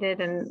dedicated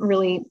and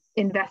really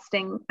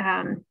investing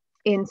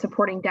in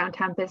supporting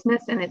downtown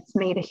business, and it's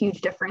made a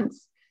huge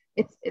difference.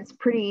 It's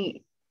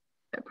pretty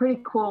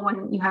pretty cool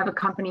when you have a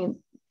company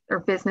or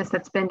business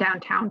that's been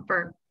downtown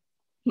for,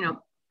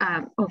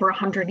 over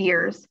 100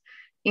 years,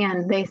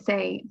 and they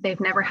say they've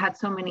never had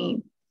so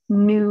many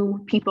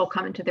new people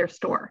come into their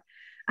store.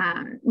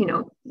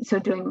 So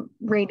doing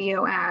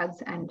radio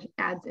ads and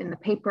ads in the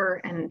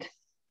paper and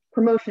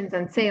promotions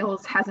and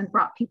sales hasn't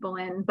brought people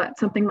in, but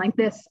something like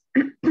this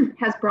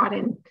has brought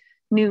in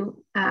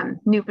new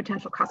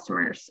potential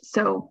customers.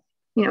 So,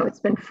 it's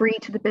been free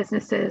to the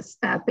businesses.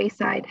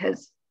 Bayside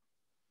has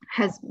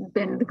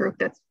been the group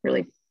that's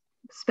really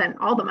spent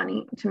all the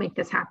money to make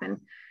this happen,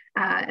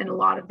 and a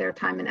lot of their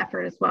time and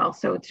effort as well.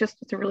 So it's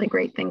a really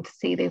great thing to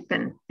see. They've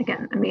been,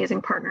 again,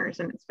 amazing partners,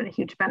 and it's been a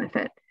huge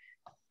benefit.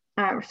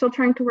 We're still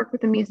trying to work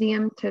with the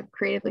museum to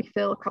creatively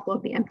fill a couple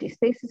of the empty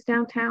spaces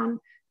downtown.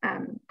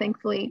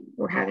 Thankfully,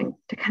 we're having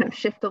to kind of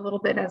shift a little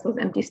bit as those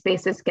empty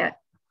spaces get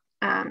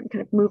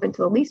kind of move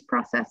into the lease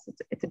process.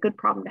 It's a good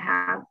problem to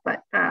have,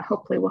 but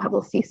hopefully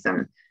we'll see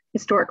some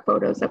historic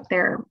photos up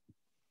there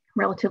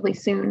relatively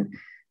soon.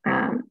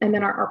 And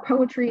then our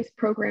poetry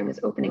program is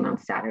opening on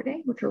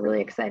Saturday, which we're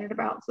really excited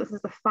about. So this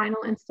is the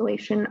final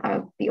installation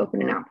of the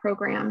Open and Out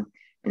program,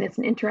 and it's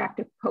an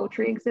interactive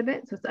poetry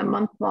exhibit. So it's a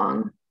month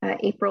long.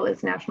 April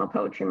is National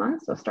Poetry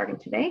Month, so starting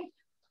today.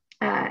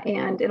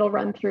 And it'll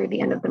run through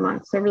the end of the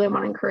month. So I really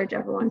want to encourage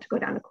everyone to go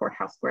down to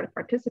Courthouse Square to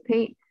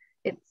participate.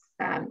 It's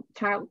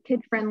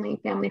kid friendly,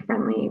 family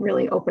friendly,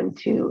 really open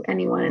to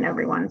anyone and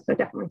everyone. So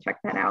definitely check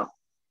that out.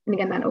 And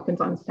again, that opens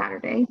on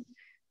Saturday.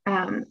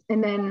 And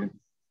then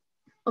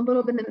a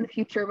little bit in the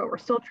future, but we're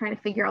still trying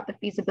to figure out the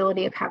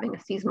feasibility of having a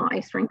seasonal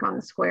ice rink on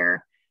the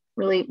square.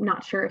 Really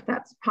not sure if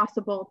that's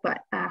possible,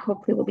 but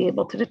hopefully we'll be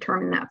able to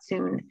determine that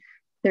soon.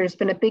 There's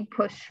been a big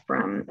push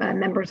from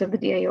members of the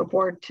DAO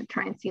board to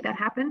try and see that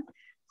happen.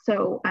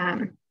 So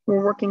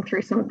we're working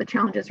through some of the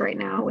challenges right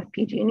now with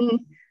PG&E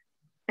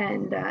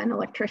and an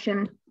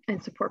electrician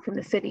and support from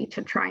the city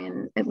to try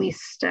and at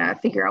least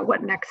figure out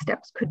what next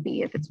steps could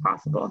be if it's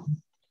possible.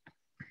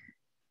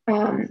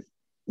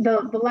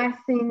 The last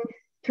thing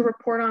to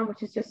report on,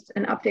 which is just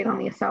an update on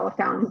the Asala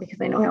Fountain,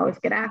 because I know I always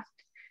get asked.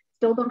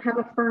 Still don't have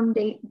a firm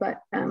date, but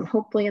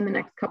hopefully in the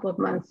next couple of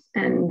months.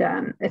 And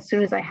as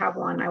soon as I have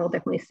one, I will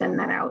definitely send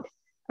that out.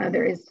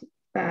 There is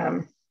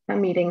a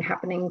meeting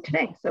happening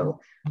today, so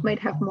might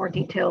have more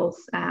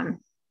details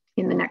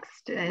in the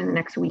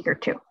next week or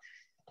two.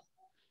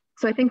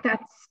 So I think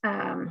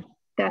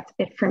that's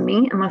it from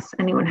me, unless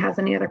anyone has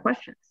any other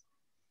questions.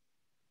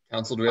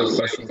 Council, do we have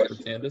questions for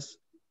Candace?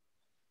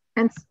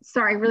 And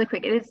sorry, really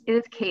quick, it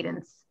is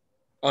Cadence.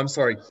 I'm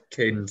sorry,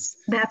 Cadence.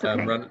 That's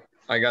okay.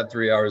 I got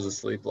 3 hours of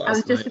sleep last night. I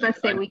was just about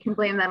to say, we can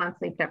blame that on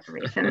sleep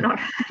deprivation, not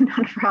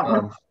a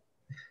problem.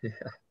 Yeah,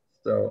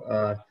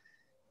 so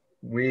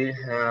we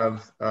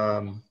have,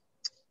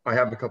 I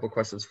have a couple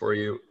questions for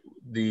you.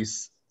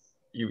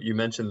 You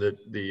mentioned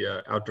that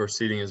the outdoor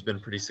seating has been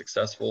pretty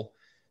successful.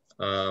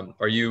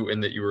 Are you,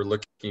 in that you were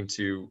looking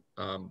to,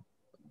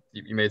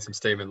 you made some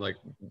statement like,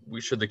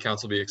 should the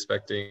council be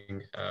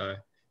expecting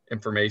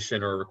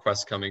information or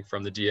requests coming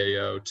from the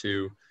DAO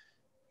to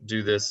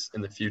do this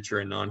in the future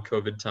in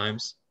non-COVID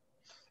times?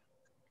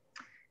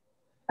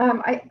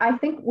 I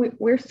think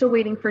we're still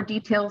waiting for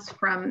details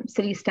from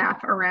city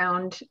staff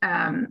around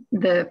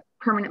the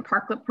permanent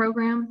parklet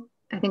program.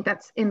 I think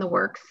that's in the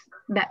works.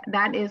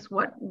 That is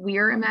what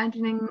we're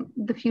imagining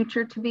the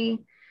future to be.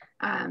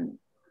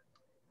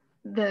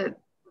 The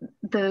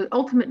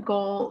ultimate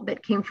goal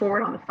that came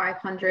forward on the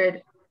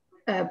 500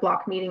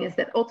 block meeting is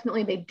that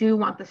ultimately they do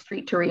want the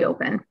street to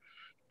reopen.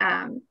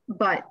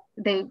 But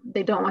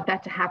they don't want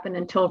that to happen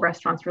until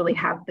restaurants really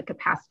have the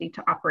capacity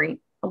to operate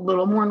a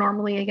little more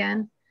normally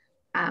again.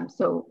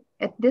 So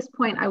at this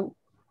point,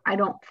 I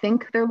don't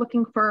think they're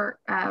looking for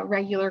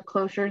regular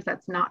closures.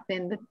 That's not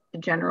been the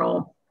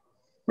general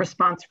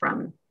response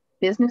from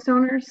business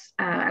owners.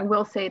 I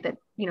will say that,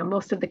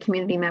 most of the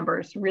community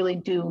members really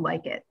do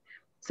like it.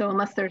 So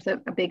unless there's a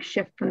big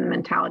shift from the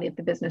mentality of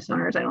the business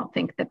owners, I don't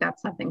think that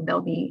that's something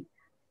they'll be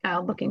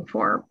looking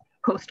for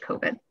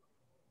post-COVID.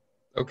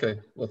 Okay,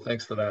 well,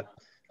 thanks for that.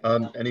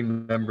 Any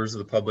members of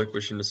the public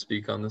wishing to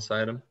speak on this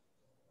item?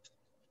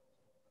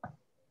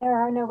 There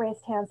are no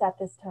raised hands at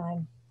this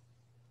time.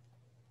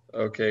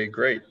 Okay,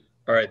 great.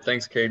 All right,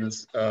 thanks,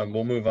 Cadence.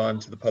 We'll move on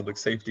to the public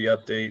safety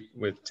update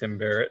with Tim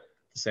Barrett,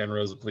 the Santa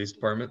Rosa Police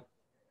Department.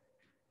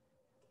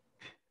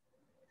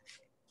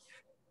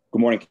 Good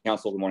morning,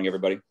 Council. Good morning,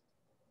 everybody.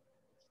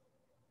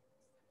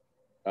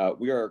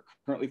 We are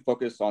currently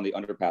focused on the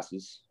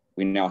underpasses.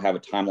 We now have a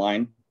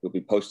timeline. We'll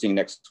be posting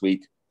next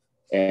week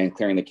and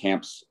clearing the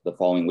camps the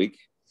following week.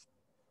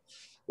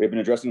 We have been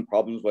addressing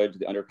problems related to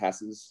the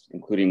underpasses,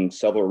 including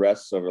several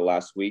arrests over the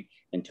last week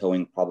and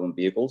towing problem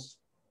vehicles.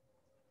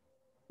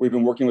 We've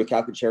been working with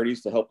Catholic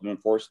Charities to help them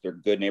enforce their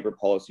good neighbor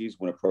policies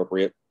when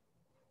appropriate.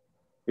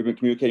 We've been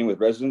communicating with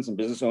residents and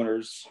business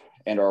owners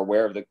and are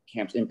aware of the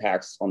camp's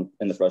impacts and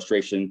the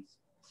frustration,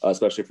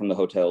 especially from the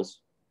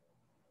hotels.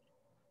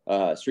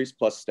 Streets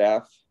Plus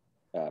staff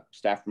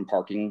from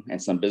parking,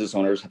 and some business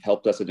owners have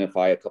helped us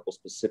identify a couple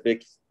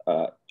specific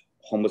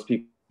homeless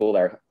people that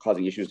are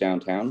causing issues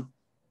downtown.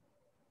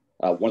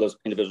 One of those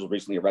individuals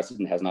recently arrested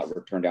and has not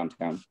returned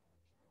downtown.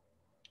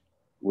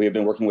 We have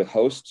been working with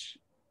hosts,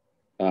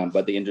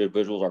 but the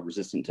individuals are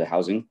resistant to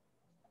housing.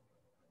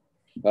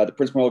 The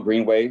Prince Memorial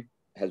Greenway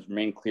has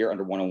remained clear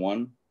under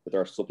 101, but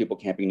there are still people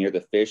camping near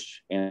the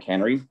fish and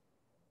cannery.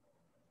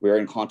 We are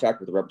in contact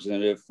with a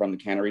representative from the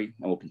cannery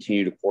and will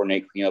continue to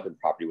coordinate cleanup and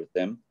property with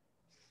them.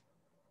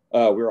 We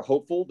are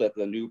hopeful that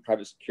the new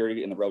private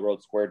security in the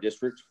Railroad Square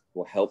district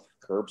will help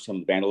curb some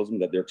of the vandalism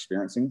that they're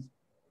experiencing,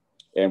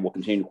 and we'll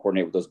continue to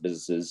coordinate with those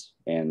businesses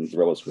and the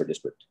Railroad Square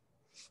district.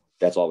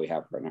 That's all we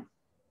have right now.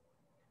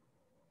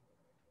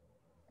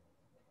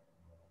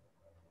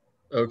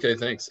 Okay,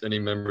 thanks. Any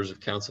members of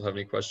council have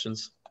any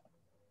questions?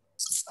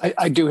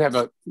 I do have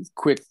a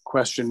quick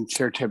question,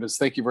 Chair Tibbetts.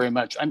 Thank you very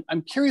much.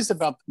 I'm curious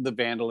about the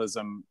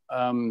vandalism.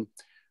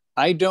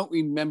 I don't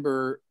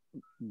remember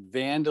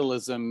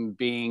vandalism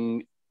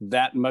being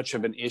that much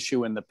of an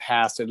issue in the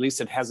past. At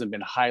least it hasn't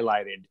been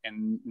highlighted,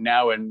 and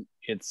now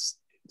it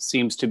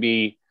seems to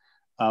be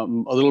a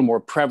little more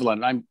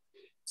prevalent. I'm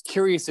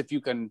curious if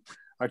you can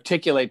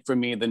articulate for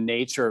me the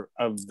nature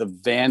of the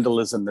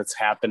vandalism that's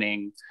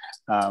happening.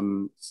 I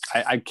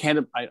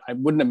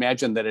wouldn't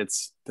imagine that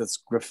it's this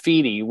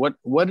graffiti.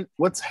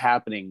 What's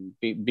happening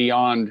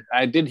beyond?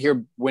 I did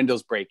hear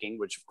windows breaking,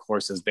 which of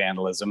course is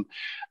vandalism.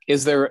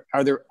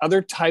 Are there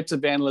other types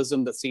of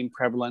vandalism that seem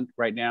prevalent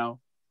right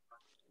now?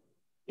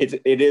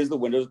 It is the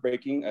windows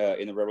breaking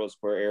in the Railroad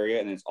Square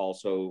area, and it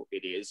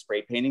is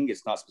spray painting.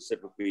 It's not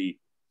specifically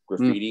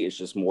graffiti. It's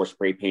just more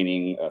spray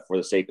painting for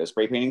the sake of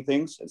spray painting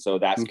things. And so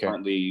that's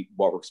currently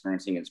what we're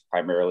experiencing. Is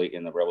primarily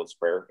in the Railroad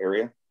Square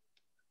area.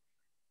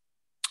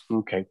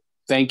 Okay,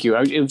 thank you.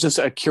 It was just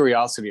a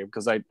curiosity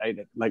because like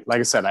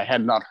I said, I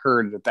had not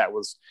heard that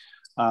was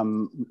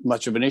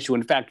much of an issue.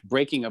 In fact,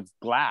 breaking of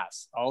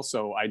glass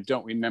also, I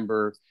don't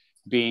remember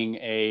being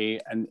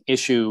an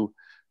issue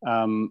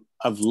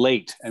of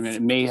late. I mean,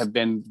 it may have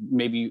been,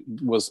 maybe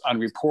was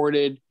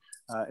unreported,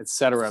 et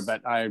cetera,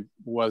 but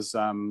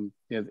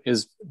it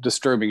is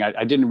disturbing.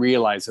 I didn't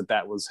realize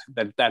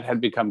that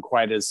had become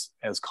quite as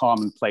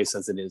commonplace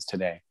as it is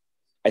today.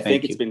 I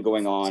think it's been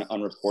going on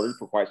unreported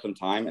for quite some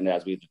time. And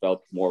as we've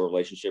developed more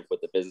relationship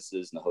with the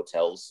businesses and the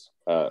hotels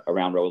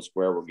around Railroad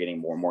Square, we're getting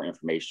more and more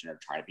information and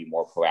trying to be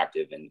more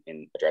proactive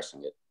in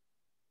addressing it.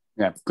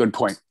 Yeah, good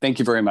point. Thank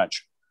you very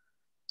much.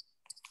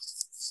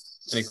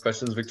 Any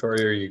questions,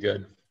 Victoria? Are you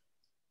good?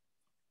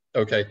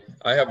 Okay,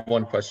 I have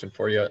one question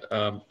for you.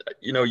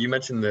 You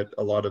mentioned that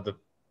a lot of the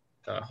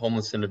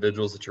homeless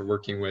individuals that you're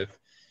working with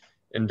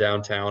in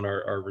downtown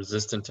are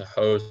resistant to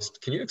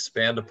host. Can you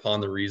expand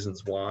upon the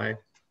reasons why?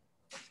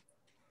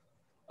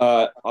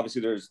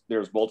 Obviously,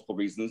 there's multiple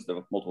reasons, there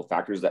are multiple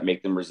factors that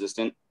make them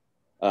resistant.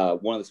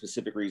 One of the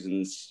specific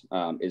reasons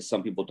is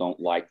some people don't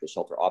like the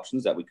shelter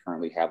options that we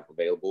currently have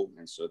available,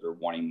 and so they're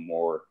wanting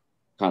more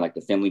kind of like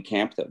the Finley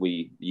camp that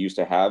we used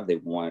to have. They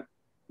want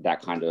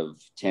that kind of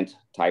tent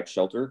type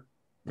shelter.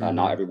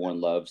 Not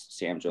everyone loves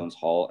Sam Jones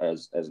Hall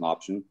as an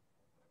option.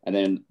 And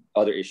then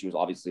other issues,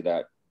 obviously,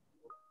 that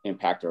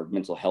impact our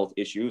mental health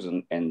issues,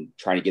 and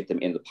trying to get them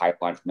into the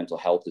pipeline for mental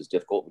health is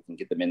difficult. We can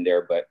get them in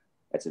there, but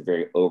that's a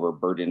very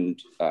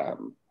overburdened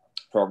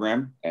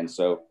program. And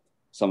so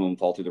some of them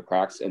fall through the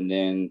cracks. And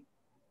then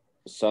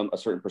a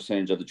certain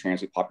percentage of the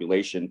transient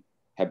population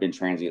have been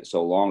transient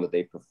so long that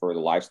they prefer the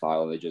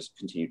lifestyle, and they just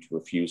continue to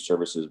refuse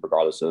services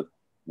regardless of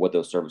what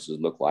those services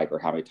look like or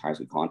how many times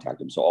we contact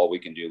them. So all we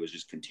can do is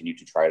just continue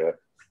to try to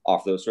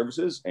offer those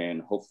services,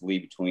 and hopefully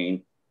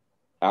between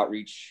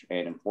outreach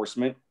and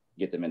enforcement,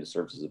 get them into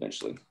services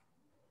eventually.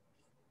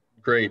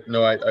 Great.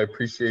 No, I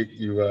appreciate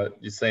you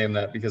saying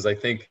that, because I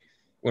think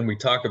when we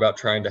talk about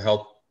trying to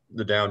help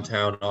the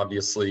downtown,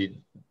 obviously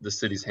the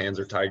city's hands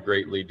are tied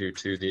greatly due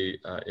to the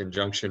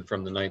injunction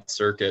from the Ninth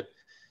Circuit.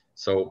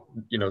 So,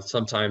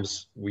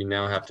 sometimes we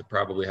now have to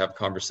probably have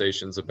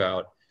conversations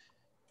about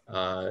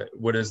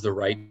what is the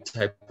right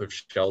type of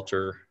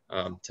shelter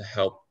to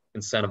help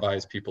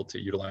incentivize people to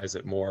utilize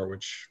it more,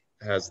 which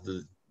has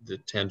the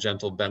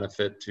tangential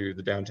benefit to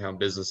the downtown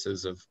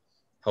businesses of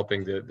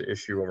helping the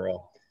issue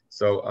overall.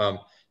 So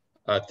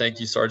thank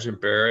you,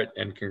 Sergeant Barrett,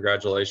 and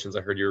congratulations.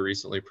 I heard you were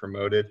recently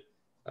promoted.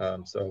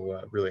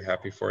 So really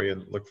happy for you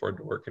and look forward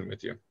to working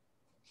with you.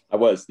 I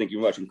was. Thank you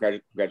very much, and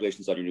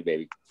congratulations on your new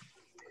baby.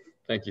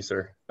 Thank you,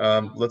 sir.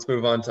 Let's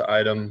move on to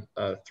item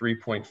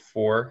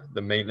 3.4,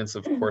 the maintenance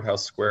of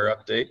Courthouse Square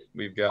update.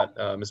 We've got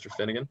Mr.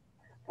 Finnegan.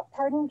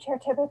 Pardon, Chair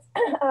Tibbetts.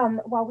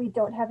 While we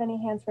don't have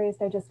any hands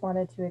raised, I just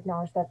wanted to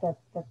acknowledge that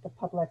the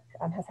public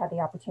has had the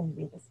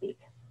opportunity to speak.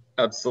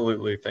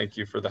 Absolutely. Thank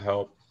you for the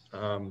help.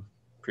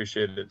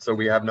 Appreciate it. So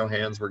we have no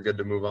hands. We're good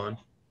to move on?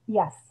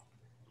 Yes.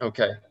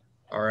 Okay.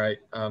 All right.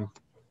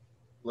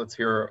 Let's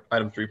hear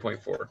item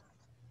 3.4.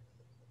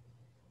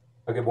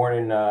 Good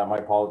morning. My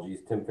apologies.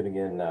 Tim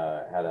Finnegan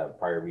had a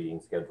prior meeting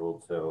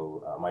scheduled.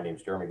 So my name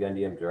is Jeremy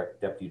Gundy. I'm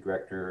Deputy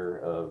Director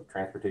of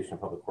Transportation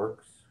and Public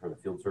Works for the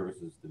Field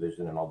Services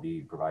Division, and I'll be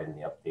providing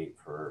the update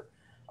for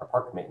our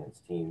park maintenance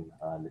team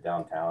in the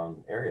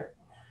downtown area.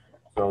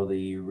 So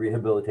the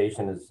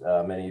rehabilitation, as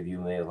many of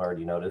you may have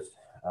already noticed,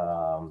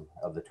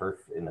 of the turf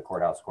in the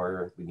courthouse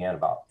square began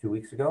about 2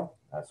 weeks ago.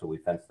 So we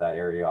fenced that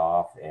area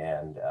off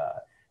and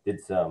did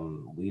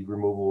some weed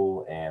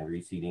removal and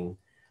reseeding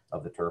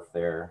of the turf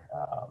there.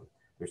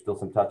 There's still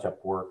some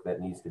touch-up work that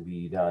needs to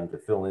be done to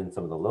fill in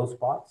some of the low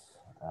spots.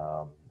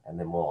 And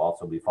then we'll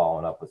also be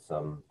following up with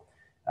some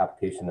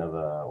application of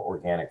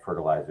organic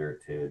fertilizer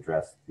to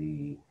address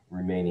the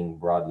remaining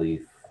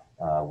broadleaf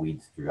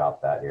weeds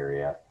throughout that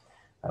area.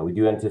 We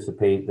do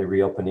anticipate the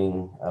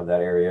reopening of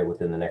that area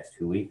within the next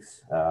 2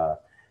 weeks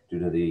due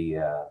to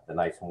the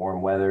nice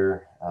warm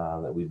weather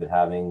that we've been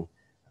having.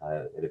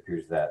 It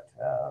appears that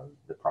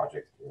the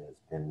project has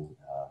been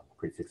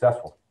pretty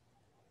successful.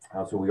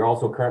 So we are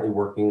also currently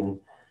working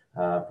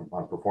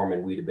on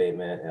performing weed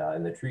abatement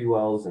in the tree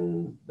wells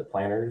and the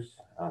planters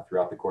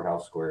throughout the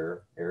courthouse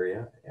square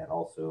area and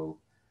also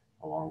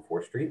along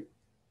 4th Street.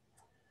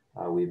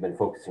 We've been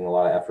focusing a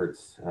lot of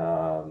efforts,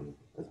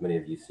 as many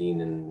of you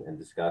seen and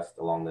discussed,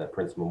 along the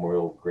Prince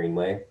Memorial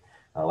Greenway.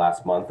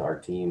 Last month, our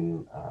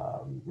team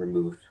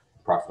removed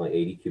approximately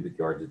 80 cubic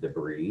yards of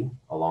debris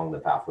along the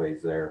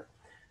pathways there,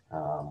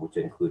 which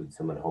included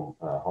some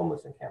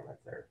homeless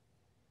encampments there.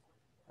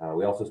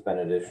 We also spent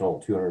an additional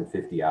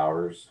 250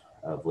 hours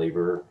of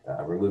labor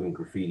removing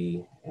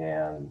graffiti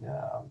and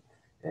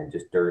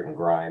just dirt and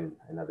grime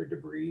and other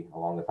debris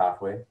along the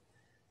pathway.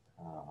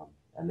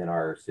 And then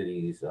our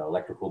city's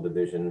electrical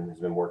division has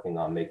been working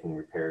on making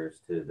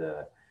repairs to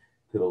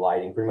the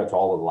lighting, pretty much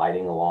all of the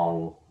lighting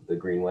along the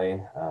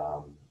Greenway.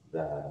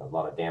 A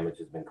lot of damage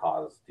has been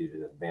caused due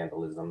to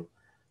vandalism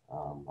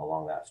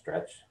along that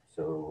stretch.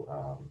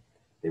 So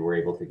they were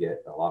able to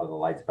get a lot of the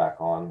lights back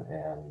on,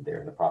 and they're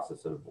in the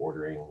process of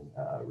ordering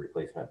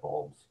replacement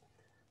bulbs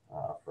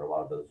for a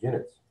lot of those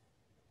units.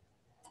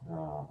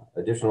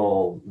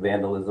 Additional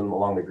vandalism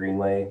along the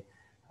Greenway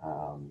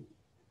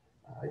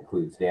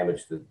includes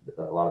damage to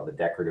a lot of the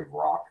decorative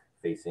rock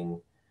facing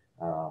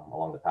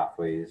along the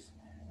pathways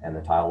and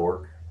the tile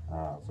work,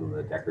 some of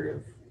the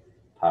decorative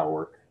tile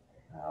work.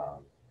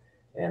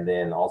 And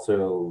then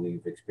also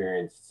we've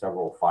experienced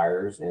several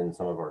fires in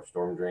some of our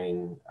storm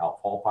drain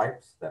outfall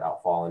pipes that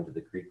outfall into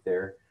the creek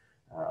there.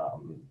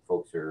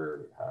 Folks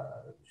are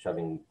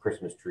shoving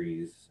Christmas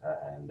trees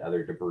and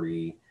other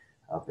debris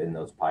up in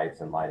those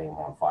pipes and lighting them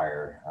on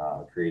fire,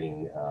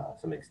 creating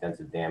some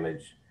extensive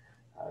damage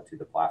to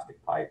the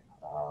plastic pipe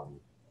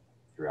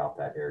throughout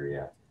that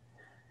area.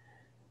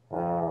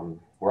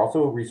 We're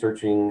also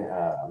researching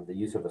the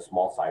use of a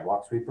small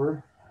sidewalk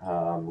sweeper.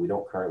 We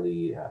don't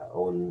currently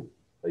own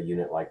a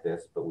unit like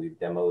this, but we've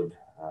demoed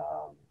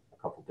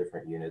a couple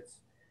different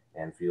units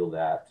and feel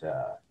that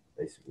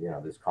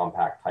this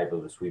compact type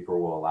of a sweeper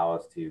will allow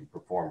us to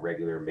perform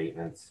regular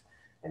maintenance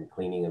and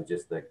cleaning of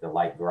just the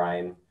light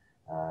grime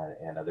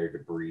and other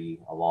debris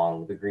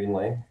along the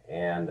Greenway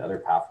and other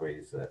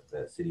pathways that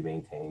the city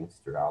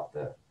maintains throughout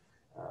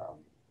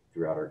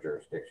our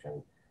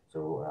jurisdiction.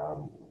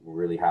 So we're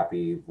really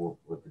happy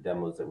with the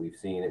demos that we've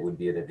seen. It would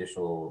be an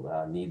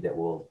additional need that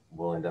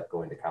we'll end up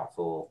going to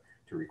council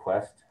to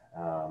request.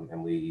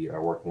 And we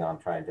are working on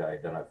trying to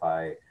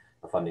identify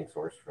a funding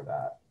source for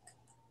that.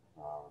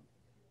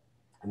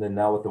 And then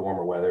now with the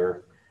warmer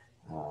weather,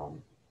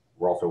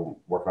 we're also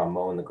working on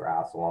mowing the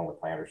grass along the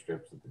planter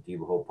strips at the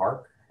Debo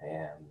Park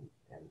and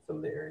some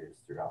of the areas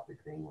throughout the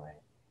Greenway.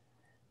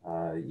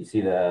 You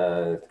see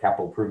the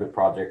capital improvement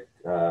project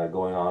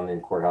going on in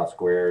Courthouse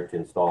Square to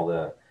install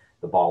the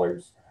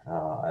bollards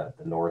at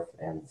the north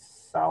and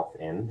south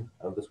end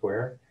of the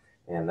square.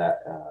 And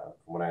that,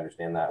 from what I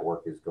understand, that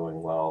work is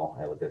going well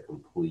with a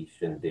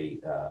completion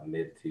date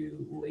mid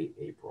to late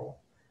April.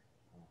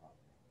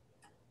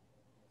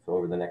 So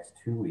over the next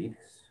 2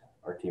 weeks,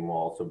 our team will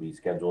also be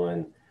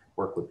scheduling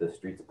work with the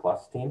Streets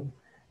Plus team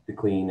to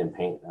clean and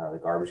paint the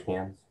garbage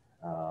cans.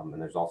 And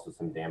there's also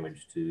some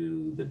damage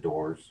to the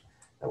doors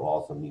that will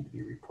also need to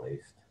be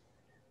replaced.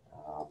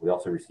 We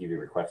also received a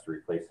request to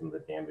replace some of the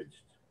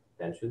damaged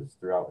benches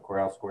throughout the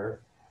courthouse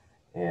square.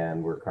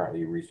 And we're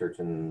currently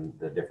researching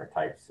the different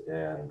types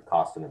and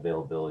cost and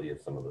availability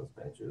of some of those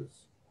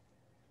benches.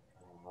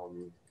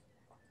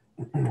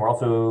 We're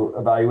also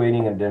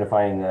evaluating and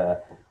identifying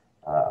a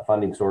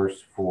funding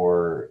source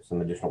for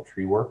some additional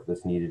tree work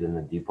that's needed in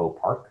the Depot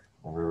Park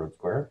on Railroad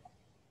Square.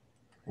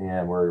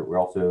 And we're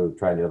also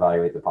trying to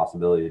evaluate the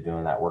possibility of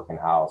doing that work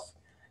in-house.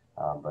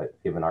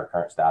 But given our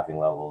current staffing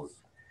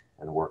levels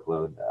and the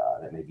workload,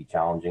 that may be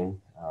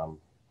challenging.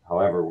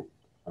 However,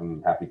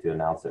 I'm happy to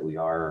announce that we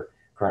are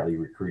currently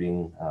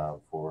recruiting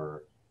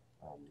for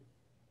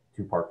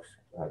 2 parks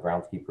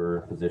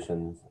groundskeeper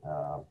positions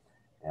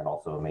and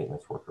also a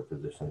maintenance worker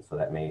position. So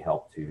that may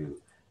help to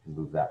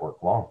move that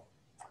work along.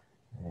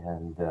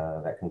 And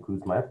that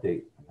concludes my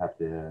update. I'm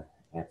happy to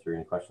answer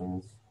any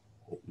questions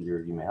that either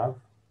of you may have.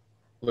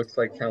 Looks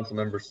like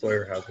Councilmember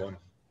Sawyer has one.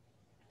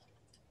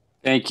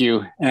 Thank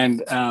you.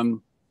 And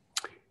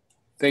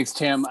thanks,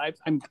 Tim. I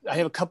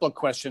have a couple of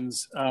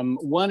questions.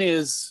 One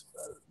is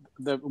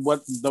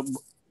what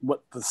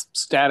the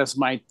status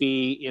might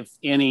be, if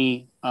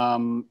any,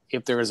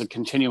 if there is a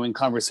continuing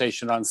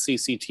conversation on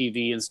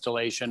CCTV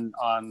installation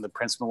on the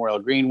Prince Memorial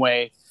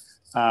Greenway,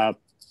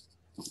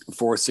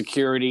 for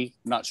security.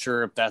 Not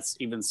sure if that's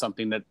even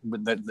something that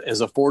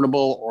is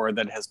affordable or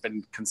that has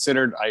been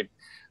considered.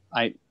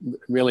 I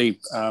really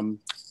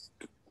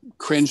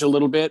cringe a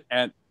little bit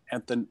at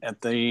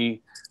the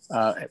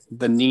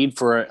need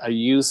for a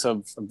use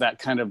of that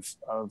kind of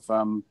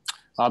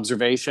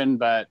observation,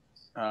 but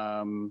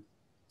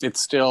it's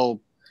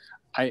still,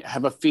 I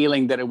have a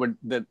feeling that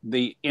that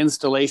the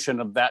installation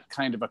of that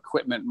kind of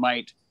equipment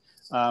might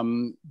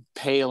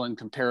pale in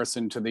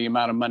comparison to the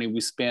amount of money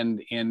we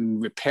spend in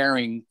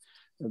repairing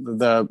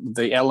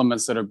the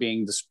elements that are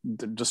being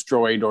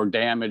destroyed or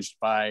damaged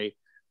by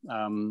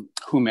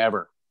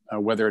whomever,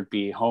 whether it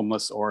be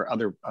homeless or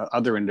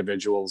other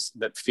individuals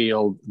that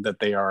feel that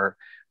they are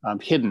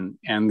hidden,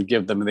 and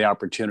give them the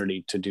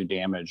opportunity to do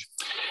damage.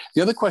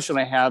 The other question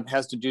I have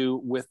has to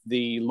do with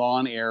the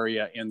lawn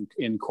area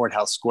in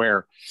Courthouse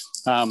Square.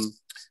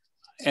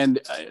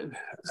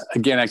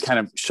 Again, I kind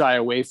of shy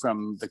away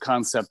from the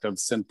concept of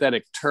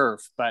synthetic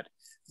turf, but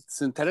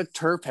synthetic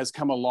turf has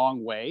come a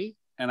long way.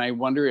 And I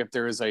wonder if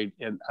there is an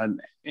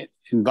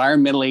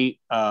environmentally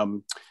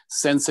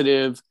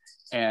sensitive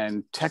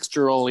and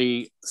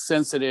texturally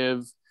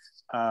sensitive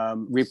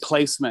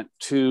replacement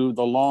to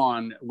the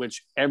lawn,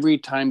 which every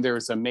time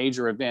there's a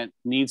major event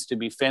needs to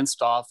be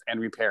fenced off and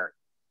repaired.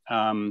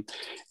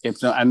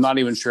 If not, I'm not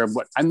even sure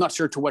I'm not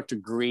sure to what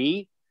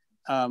degree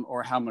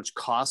or how much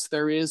cost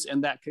there is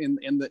in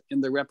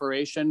the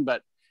reparation,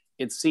 but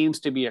it seems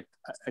to be a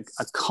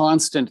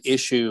constant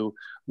issue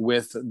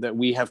that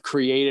we have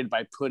created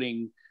by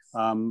putting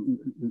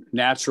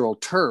natural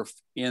turf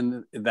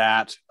in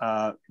that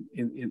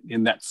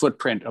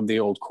footprint of the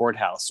old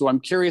courthouse. So I'm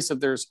curious if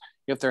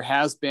there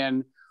has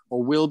been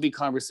or will be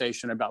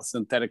conversation about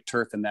synthetic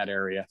turf in that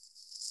area.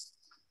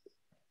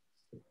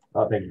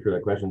 Thank you for the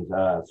questions.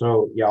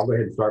 So yeah, I'll go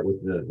ahead and start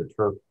with the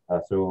turf.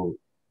 So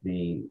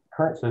the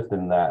current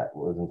system that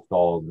was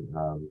installed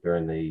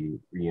during the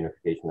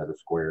reunification of the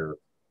square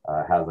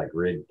has a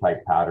grid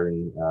type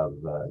pattern of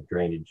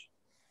drainage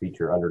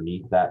feature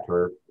underneath that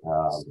turf.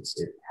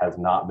 It has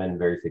not been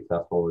very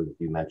successful, as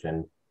you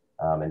mentioned,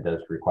 and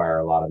does require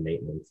a lot of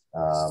maintenance,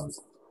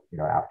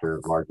 after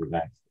large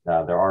events.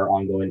 There are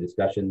ongoing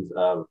discussions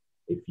of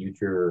a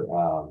future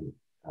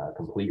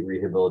complete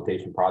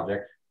rehabilitation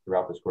project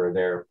throughout the square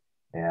there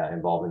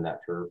involving that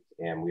turf.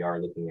 And we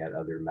are looking at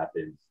other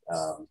methods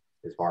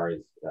as far as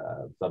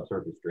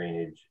subsurface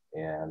drainage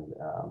and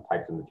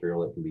types of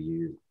material that can be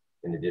used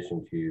in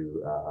addition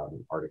to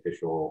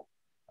artificial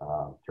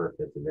turf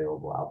that's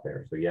available out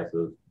there. So yes,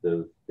 those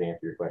to answer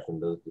your question,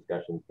 those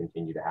discussions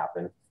continue to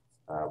happen.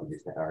 We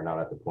just are not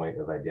at the point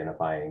of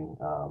identifying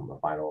a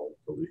final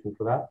solution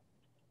for that,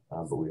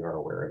 but we are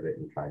aware of it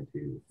and trying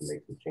to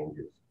make some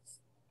changes.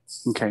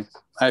 Okay,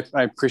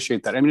 I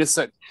appreciate that. I mean,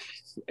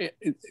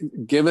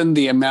 given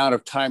the amount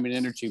of time and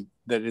energy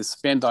that is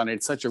spent on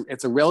it,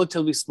 it's a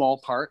relatively small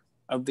part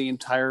of the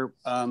entire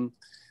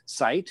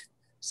site.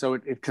 So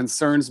it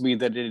concerns me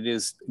that it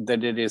is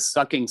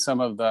sucking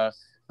some of the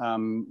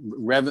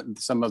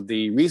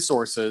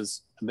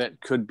resources that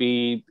could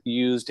be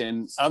used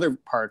in other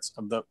parts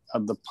of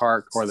the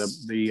park or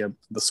the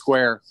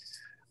square,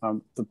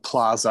 the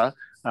plaza.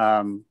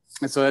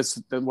 And so that's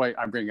the way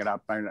I bring it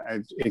up.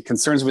 It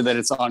concerns me that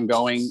it's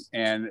ongoing,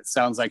 and it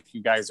sounds like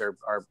you guys are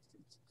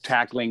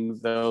tackling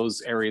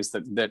those areas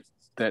that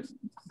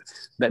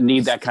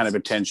need that kind of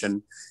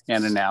attention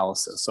and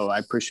analysis. So I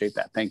appreciate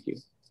that. Thank you.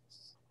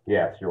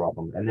 Yes, you're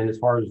welcome. And then as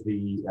far as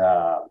the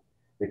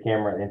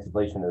camera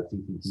installation of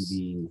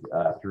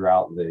CCTVs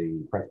throughout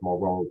the Principal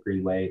Road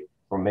Greenway,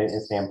 from a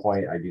maintenance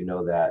standpoint, I do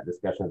know that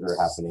discussions are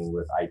happening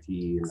with IT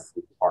and the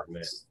police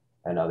department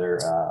and other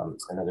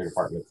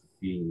departments to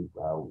see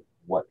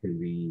what can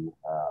be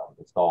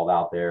installed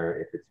out there,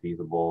 if it's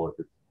feasible,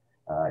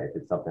 if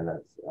it's something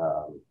that's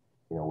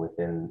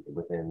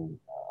within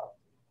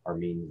our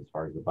means as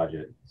far as the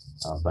budget.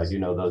 So I do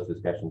know those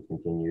discussions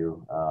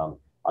continue.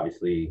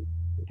 Obviously,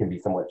 it can be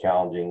somewhat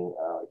challenging,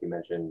 like you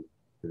mentioned,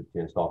 to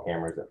install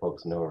cameras that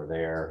folks know are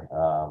there.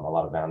 A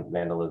lot of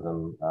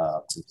vandalism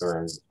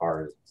concerns as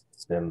far as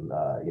them,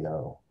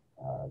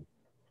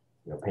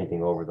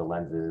 painting over the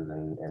lenses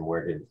and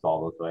where to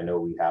install those. So I know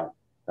we have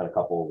done a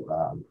couple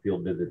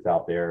field visits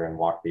out there and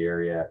walked the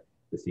area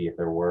to see if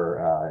there were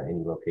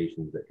any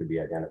locations that could be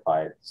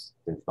identified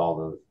to install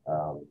those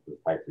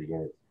types of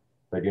units.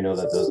 So I do know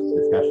that those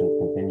discussions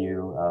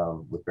continue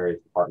with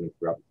various departments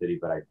throughout the city,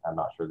 but I'm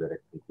not sure that a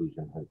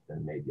conclusion has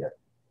been made yet.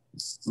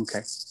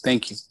 Okay,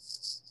 thank you.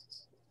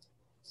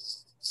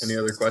 Any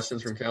other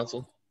questions from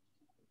council?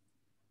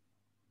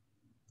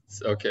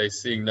 Okay,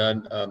 seeing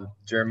none.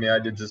 Jeremy, I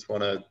did just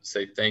want to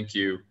say thank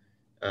you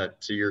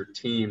to your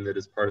team that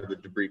is part of the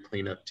debris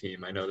cleanup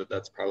team. I know that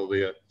that's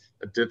probably a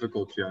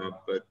difficult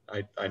job, but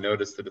I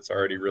noticed that it's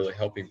already really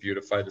helping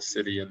beautify the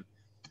city, and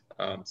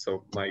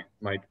so my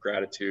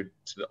gratitude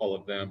to all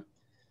of them.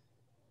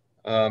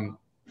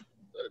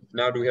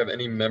 Now, do we have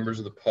any members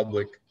of the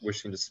public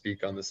wishing to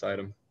speak on this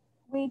item?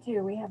 We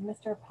do. We have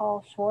Mr.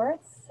 Paul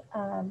Schwartz.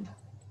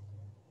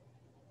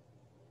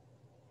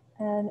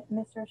 And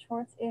Mr.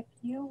 Schwartz, if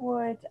you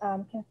would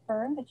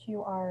confirm that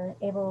you are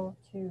able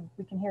to,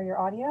 we can hear your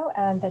audio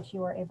and that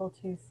you are able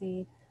to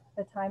see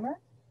the timer.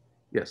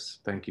 Yes,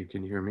 thank you.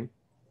 Can you hear me?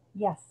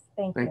 Yes,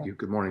 thank you. Thank you.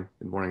 Good morning.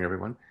 Good morning,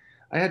 everyone.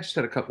 I just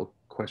had a couple of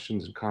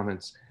questions and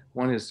comments.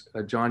 One is,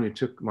 John, you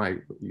took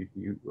my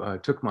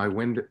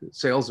wind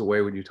sails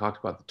away when you talked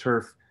about the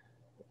turf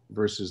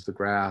versus the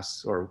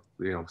grass, or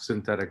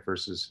synthetic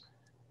versus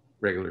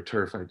regular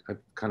turf. I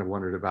kind of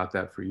wondered about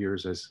that for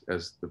years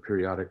as the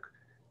periodic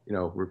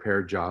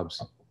repair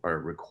jobs are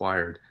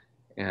required,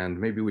 and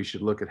maybe we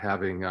should look at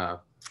having the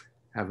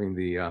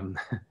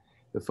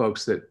the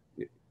folks that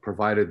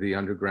provided the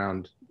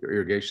underground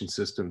irrigation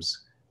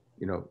systems,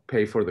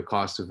 pay for the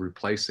cost of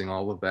replacing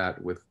all of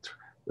that with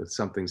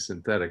something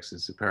synthetic,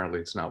 since apparently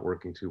it's not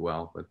working too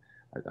well. But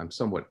I'm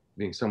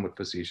being somewhat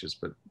facetious,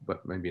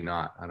 but maybe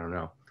not. I don't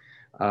know.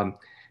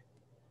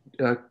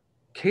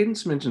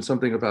 Cadence mentioned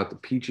something about the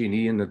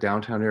PG&E in the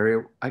downtown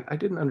area. I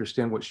didn't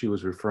understand what she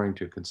was referring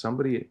to. Can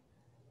somebody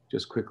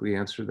just quickly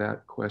answer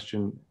that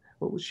question?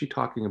 What was she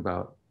talking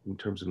about in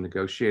terms of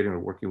negotiating or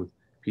working with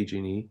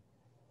PG&E? Do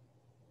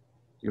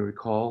you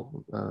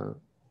recall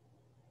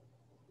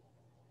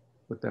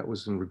what that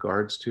was in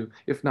regards to?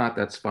 If not,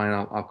 that's fine.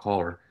 I'll call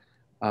her.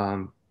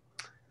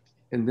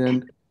 And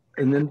then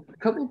a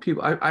couple of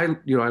people.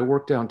 I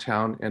work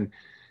downtown, and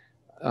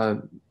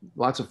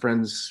lots of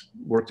friends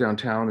work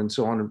downtown and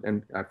so on.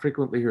 And I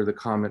frequently hear the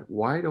comment,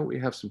 "Why don't we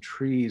have some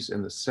trees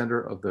in the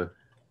center of the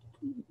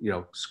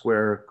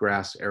square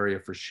grass area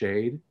for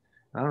shade?"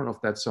 I don't know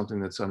if that's something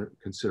that's under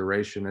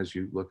consideration as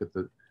you look at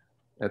the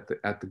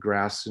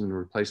grass and the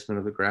replacement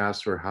of the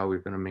grass, or how we're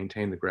going to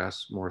maintain the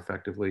grass more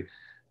effectively.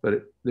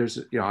 But there's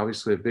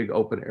obviously a big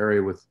open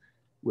area with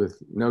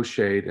no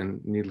shade,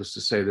 and needless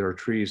to say, there are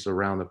trees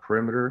around the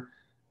perimeter,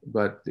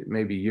 but it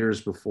may be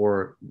years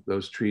before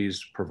those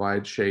trees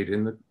provide shade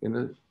in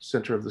the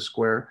center of the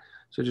square.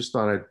 So I just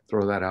thought I'd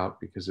throw that out,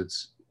 because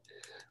it's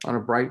on a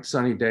bright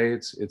sunny day,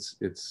 it's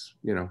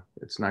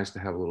nice to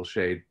have a little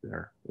shade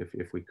there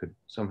if we could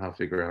somehow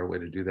figure out a way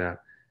to do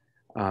that.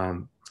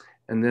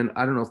 And then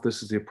I don't know if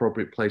this is the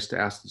appropriate place to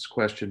ask this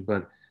question,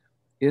 but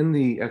in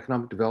the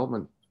economic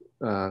development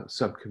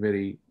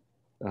subcommittee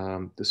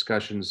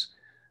discussions,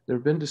 there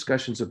have been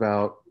discussions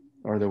about,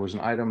 or there was an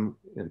item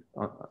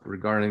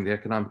regarding the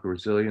economic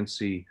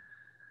resiliency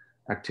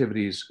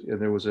activities, and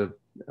there was a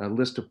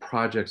list of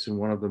projects, and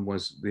one of them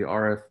was the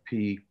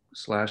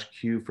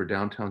RFP/Q for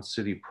downtown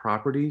city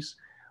properties.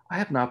 I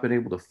have not been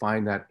able to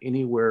find that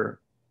anywhere.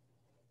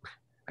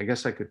 I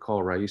guess I could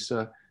call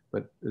Raisa,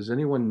 but does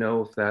anyone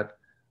know if that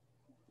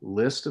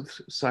list of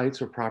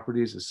sites or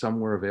properties is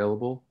somewhere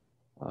available?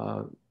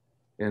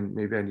 And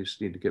maybe I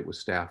just need to get with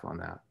staff on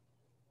that.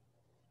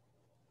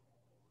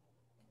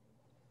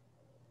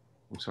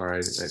 I'm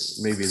sorry, that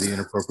may be the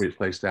inappropriate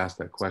place to ask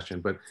that question,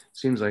 but it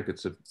seems like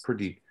it's a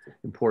pretty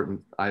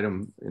important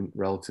item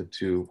relative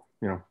to,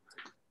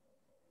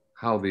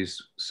 how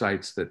these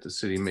sites that the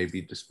city may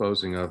be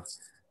disposing of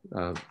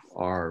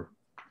are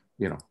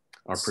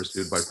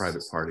pursued by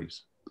private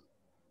parties.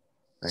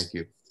 Thank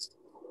you.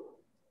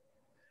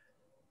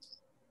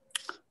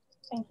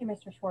 Thank you,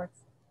 Mr.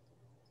 Schwartz.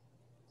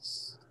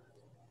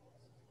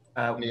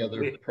 Any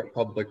other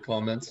public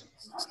comments?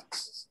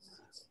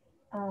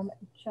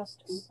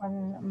 Just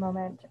one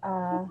moment.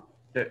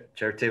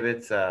 Chair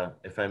Tibbetts,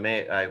 if I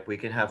may, we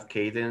can have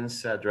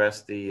Cadence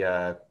address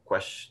the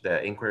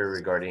inquiry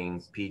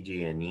regarding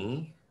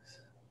PG&E.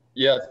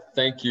 Yeah,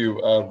 thank you,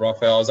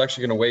 Raphael. I was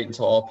actually going to wait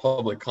until all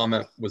public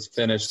comment was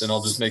finished, and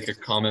I'll just make a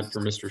comment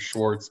for Mr.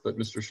 Schwartz. But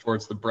Mr.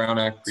 Schwartz, the Brown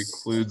Act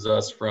precludes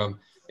us from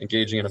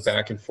engaging in a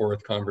back and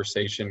forth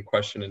conversation,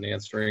 question and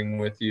answering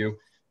with you.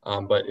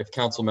 But if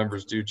council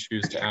members do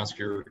choose to ask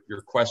your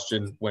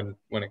question when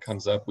it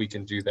comes up, we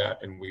can do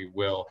that, and we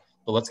will.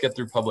 But let's get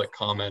through public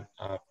comment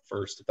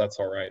first, if that's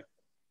all right.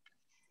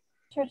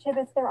 Chair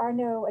Tibbetts, there are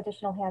no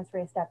additional hands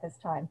raised at this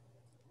time.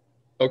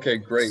 Okay,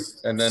 great.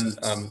 And then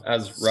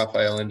as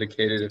Raphael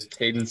indicated, if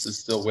Cadence is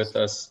still with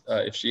us,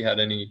 if she had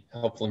any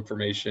helpful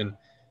information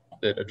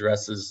that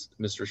addresses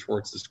Mr.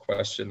 Schwartz's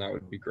question, that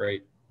would be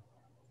great.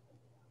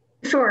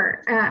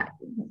 Sure.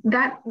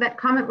 That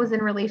comment was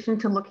in relation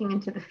to looking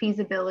into the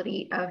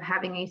feasibility of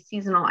having a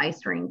seasonal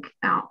ice rink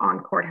on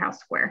Courthouse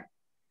Square.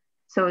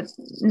 So it's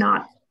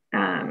not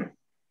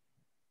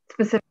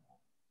specific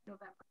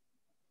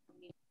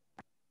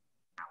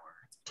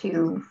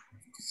to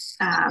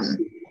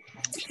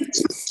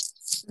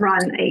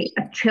run a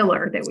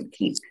chiller that would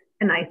keep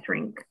an ice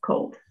rink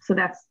cold. So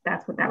that's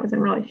what that was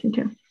in relation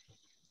to.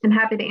 I'm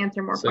happy to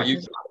answer more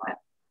questions about that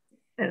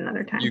at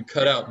another time. You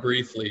cut out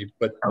briefly,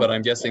 but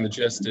I'm guessing the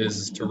gist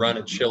is to run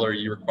a chiller,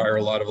 you require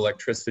a lot of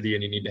electricity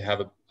and you need to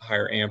have a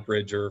higher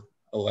amperage or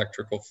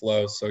electrical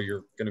flow. So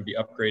you're going to be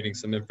upgrading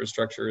some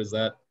infrastructure. Is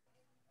that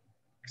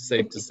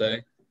safe to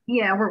say?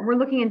 Yeah, we're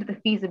looking into the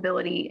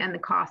feasibility and the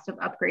cost of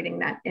upgrading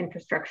that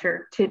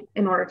infrastructure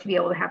in order to be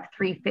able to have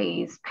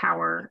 3-phase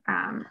power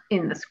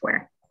in the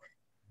square.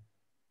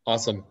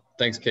 Awesome.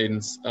 Thanks,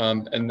 Cadence.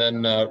 And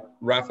then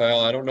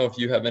Raphael, I don't know if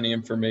you have any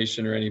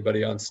information or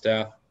anybody on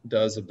staff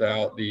does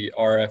about the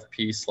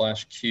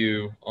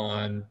RFP/Q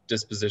on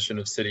disposition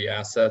of city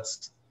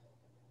assets.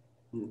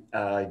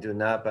 I do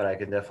not, but I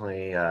can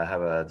definitely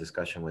have a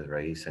discussion with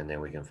Raiz, and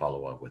then we can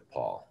follow up with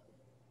Paul.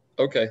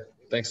 Okay,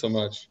 thanks so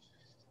much.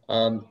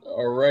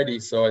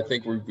 Alrighty, so I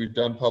think we've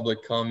done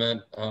public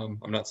comment. I'm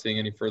not seeing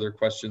any further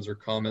questions or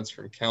comments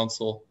from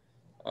council.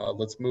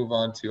 Let's move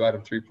on to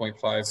item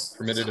 3.5,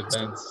 permitted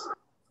events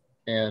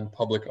and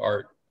public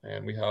art.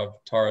 And we have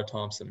Tara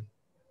Thompson.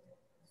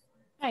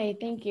 Hi,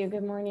 thank you.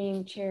 Good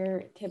morning,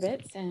 Chair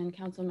Tibbetts and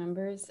council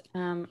members.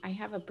 I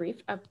have a brief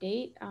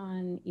update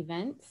on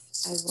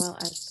events as well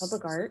as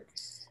public art.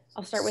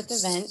 I'll start with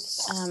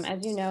events.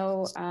 As you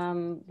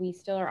know, we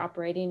still are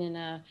operating in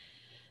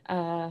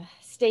a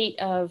state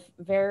of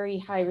very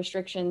high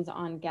restrictions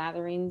on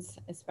gatherings,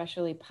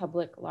 especially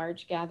public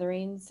large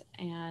gatherings.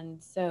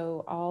 And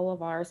so all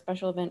of our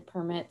special event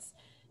permits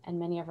and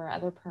many of our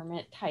other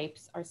permit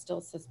types are still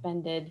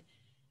suspended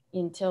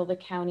until the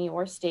county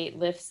or state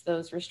lifts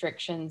those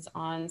restrictions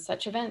on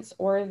such events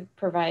or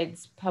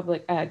provides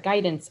public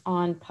guidance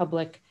on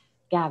public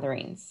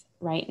gatherings.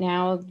 Right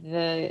now,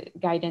 the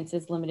guidance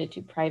is limited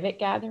to private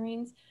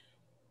gatherings.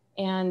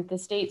 And the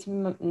state's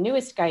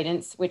newest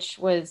guidance, which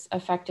was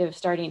effective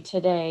starting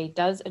today,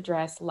 does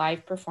address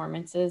live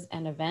performances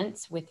and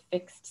events with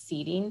fixed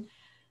seating.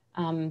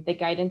 The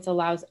guidance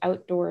allows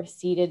outdoor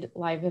seated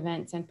live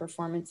events and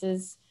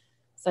performances,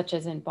 such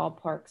as in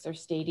ballparks or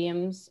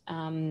stadiums,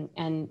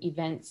 and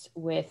events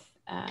with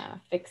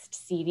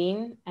fixed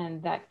seating,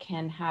 and that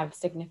can have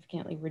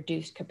significantly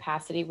reduced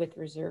capacity with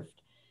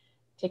reserved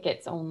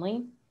tickets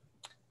only.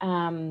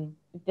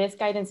 This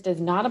guidance does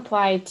not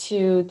apply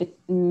to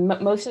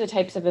most of the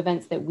types of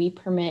events that we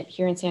permit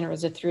here in Santa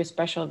Rosa through a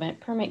special event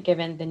permit,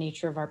 given the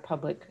nature of our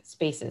public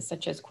spaces,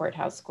 such as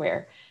Courthouse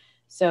Square.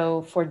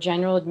 So for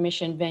general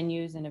admission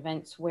venues and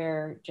events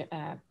where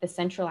the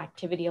central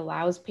activity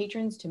allows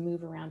patrons to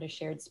move around a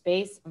shared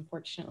space,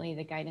 unfortunately,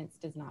 the guidance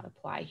does not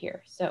apply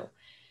here. So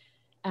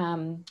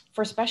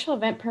for special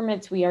event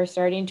permits, we are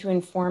starting to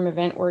inform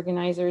event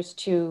organizers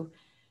to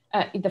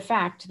the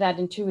fact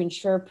that to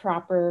ensure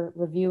proper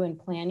review and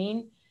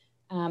planning,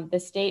 the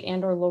state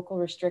and or local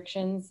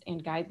restrictions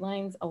and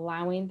guidelines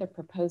allowing the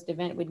proposed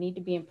event would need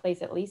to be in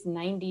place at least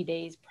 90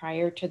 days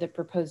prior to the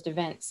proposed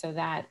event so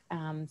that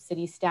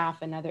city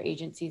staff and other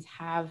agencies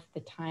have the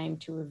time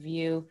to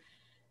review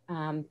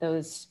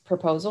those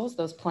proposals,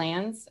 those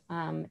plans,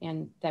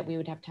 and that we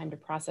would have time to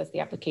process the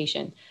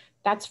application.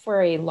 That's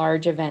for a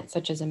large event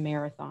such as a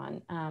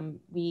marathon.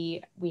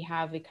 We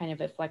have a kind of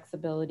a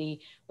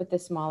flexibility with the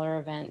smaller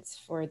events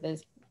for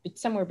this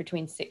somewhere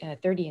between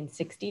 30 and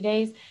 60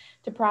 days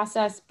to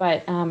process,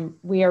 but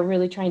we are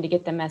really trying to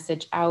get the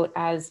message out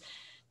as,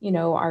 you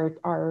know,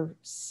 our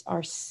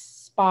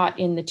spot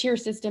in the tier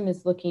system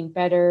is looking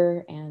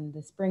better and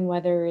the spring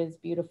weather is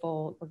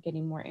beautiful. We're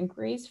getting more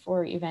inquiries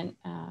for event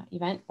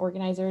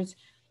organizers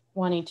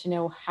wanting to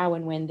know how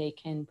and when they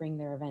can bring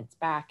their events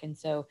back. And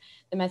so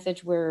the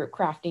message we're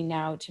crafting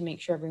now to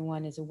make sure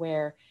everyone is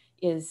aware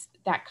is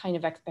that kind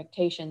of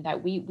expectation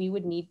that we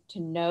would need to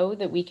know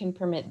that we can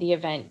permit the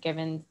event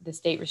given the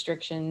state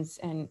restrictions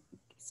and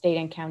state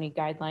and county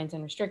guidelines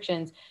and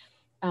restrictions,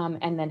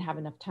 and then have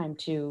enough time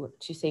to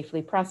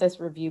safely process,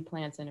 review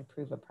plans, and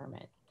approve a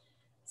permit.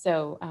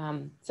 So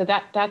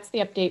that's the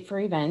update for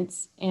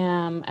events.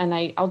 And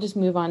I'll just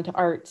move on to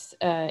arts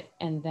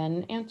and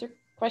then answer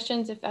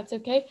questions if that's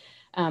okay.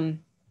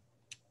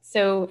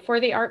 So for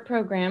the art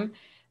program,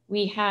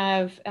 we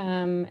have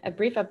a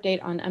brief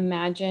update on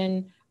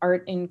Imagine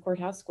Art in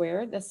Courthouse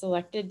Square. The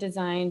selected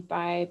design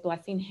by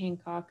Blessing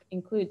Hancock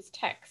includes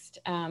text,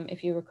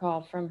 if you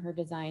recall from her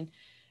design.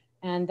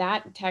 And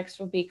that text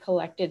will be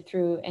collected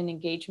through an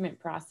engagement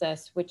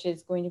process, which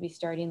is going to be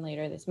starting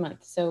later this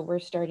month. So we're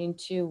starting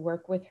to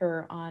work with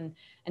her on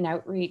an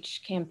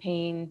outreach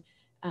campaign,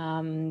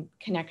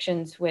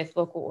 connections with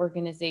local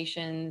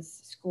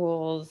organizations,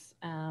 schools,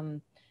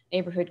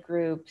 neighborhood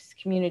groups,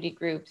 community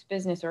groups,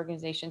 business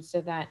organizations,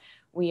 so that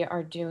we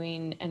are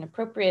doing an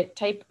appropriate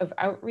type of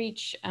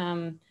outreach,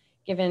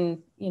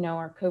 given, you know,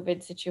 our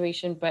COVID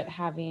situation, but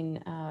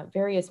having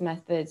various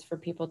methods for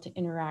people to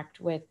interact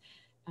with,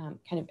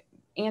 kind of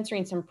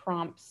answering some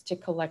prompts to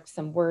collect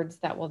some words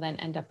that will then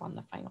end up on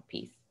the final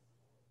piece.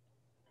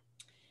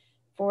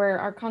 For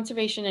our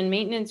conservation and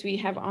maintenance, we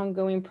have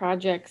ongoing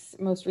projects.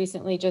 Most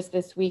recently, just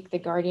this week, the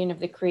Guardian of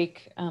the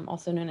Creek,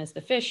 also known as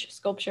the Fish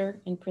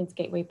sculpture in Prince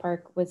Gateway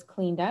Park, was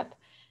cleaned up.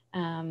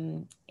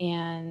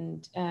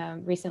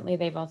 Recently,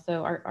 they've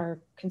also,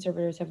 our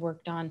conservators have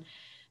worked on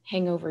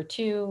Hangover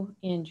 2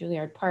 in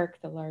Juilliard Park,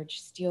 the large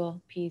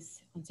steel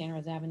piece on Santa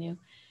Rosa Avenue,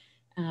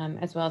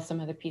 as well as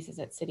some other pieces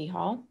at City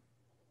Hall.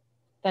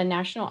 The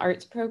National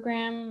Arts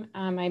Program,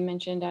 I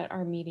mentioned at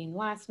our meeting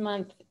last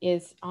month,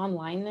 is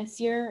online this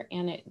year,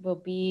 and it will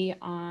be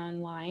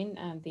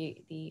online.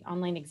 The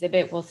online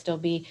exhibit will still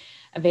be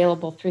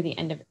available through the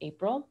end of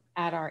April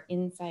at our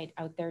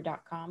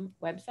insideoutthere.com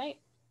website.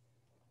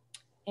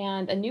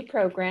 And a new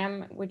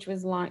program, which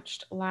was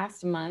launched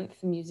last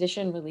month,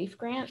 Musician Relief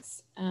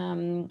Grants,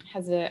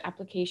 has an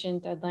application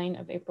deadline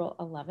of April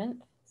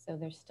 11th. so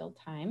there's still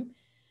time.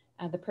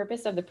 The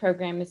purpose of the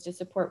program is to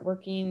support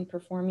working,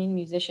 performing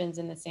musicians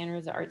in the Santa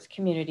Rosa arts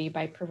community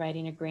by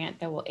providing a grant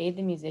that will aid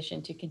the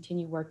musician to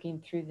continue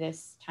working through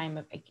this time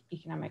of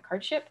economic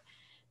hardship.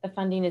 The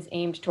funding is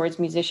aimed towards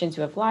musicians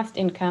who have lost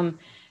income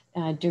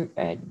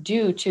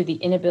due to the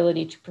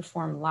inability to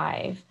perform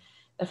live.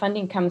 The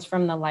funding comes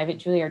from the Live at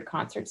Juilliard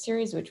concert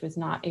series, which was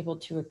not able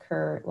to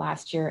occur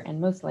last year and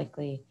most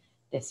likely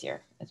this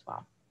year as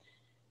well.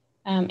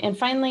 And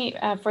finally,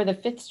 for the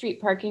 5th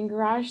Street parking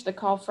garage, the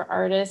call for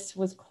artists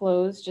was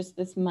closed just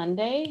this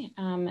Monday.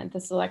 The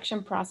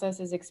selection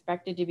process is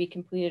expected to be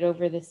completed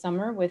over the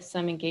summer with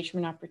some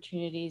engagement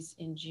opportunities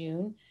in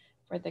June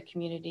for the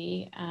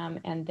community.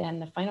 And then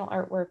the final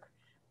artwork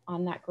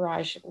on that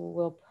garage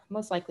will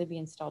most likely be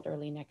installed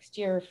early next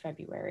year,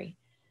 February.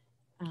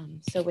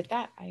 So with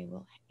that, I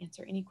will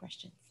answer any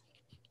questions.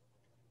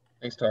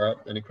 Thanks, Tara.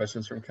 Any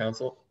questions from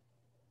council?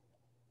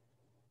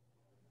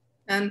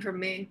 None from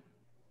me.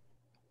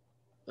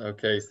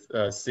 Okay,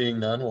 seeing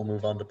none, we'll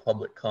move on to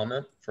public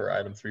comment for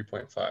item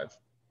 3.5.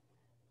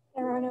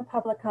 There are no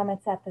public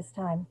comments at this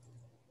time.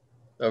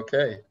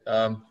 Okay,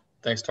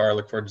 thanks, Tara.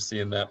 Look forward to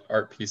seeing that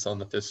art piece on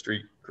the 5th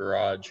Street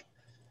garage.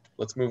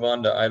 Let's move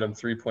on to item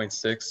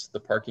 3.6, the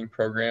parking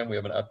program. We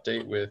have an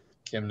update with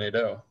Kim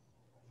Nadeau.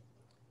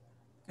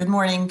 Good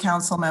morning,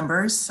 council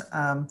members.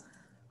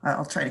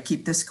 I'll try to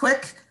keep this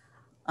quick.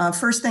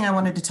 First thing I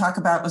wanted to talk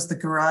about was the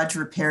garage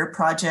repair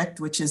project,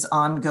 which is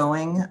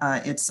ongoing.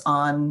 It's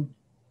on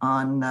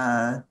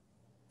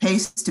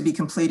pace to be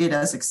completed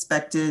as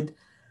expected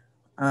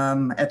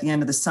at the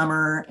end of the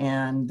summer,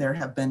 and there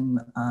have been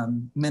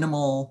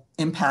minimal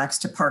impacts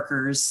to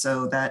parkers,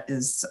 so that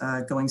is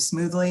going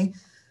smoothly.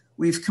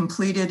 We've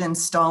completed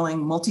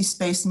installing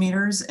multi-space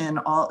meters and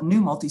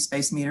new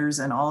multi-space meters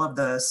in all of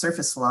the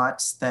surface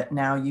lots that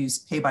now use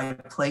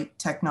pay-by-plate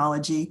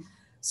technology.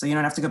 So you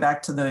don't have to go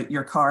back to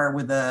your car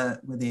with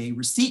a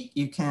receipt.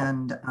 You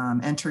can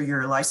enter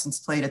your license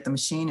plate at the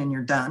machine and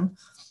you're done.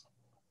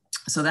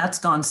 So that's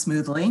gone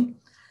smoothly.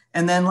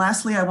 And then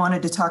lastly, I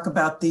wanted to talk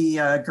about the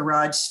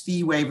garage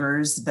fee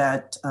waivers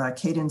that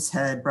Cadence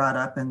had brought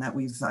up and that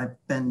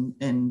I've been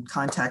in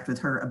contact with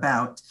her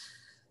about.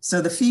 So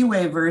the fee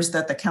waivers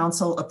that the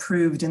council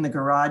approved in the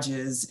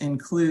garages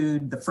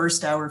include the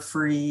first hour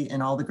free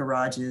in all the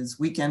garages,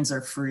 weekends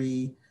are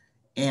free,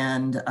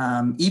 and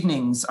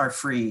evenings are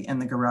free in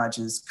the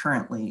garages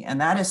currently. And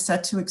that is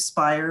set to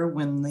expire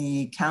when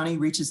the county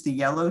reaches the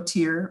yellow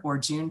tier or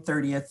June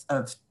 30th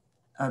of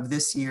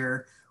this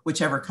year,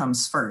 whichever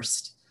comes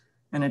first.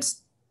 And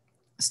it's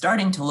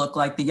starting to look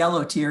like the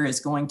yellow tier is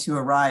going to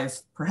arrive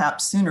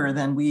perhaps sooner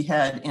than we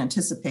had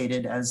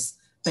anticipated as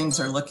things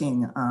are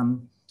looking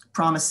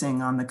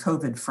promising on the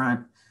COVID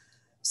front.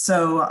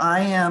 So I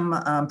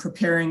am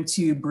preparing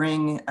to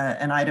bring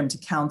an item to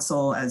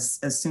council as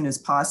soon as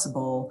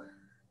possible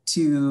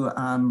to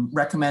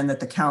recommend that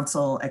the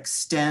council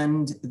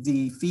extend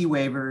the fee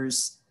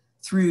waivers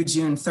through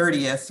June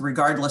 30th,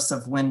 regardless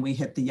of when we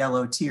hit the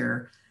yellow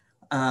tier,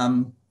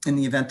 in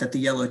the event that the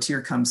yellow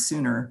tier comes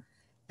sooner.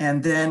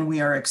 And then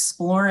we are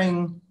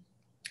exploring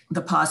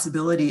the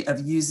possibility of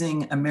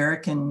using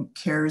American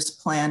CARES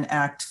Plan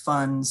Act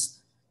funds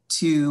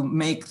to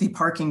make the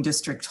parking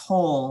district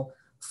whole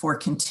for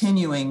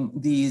continuing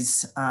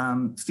these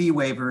fee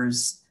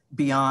waivers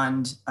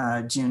beyond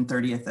June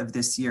 30th of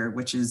this year,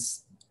 which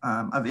is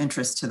of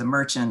interest to the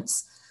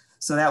merchants.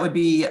 So that would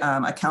be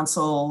a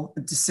council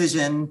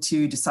decision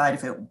to decide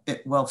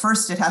if well,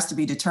 first it has to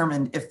be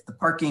determined if the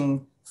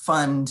parking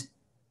fund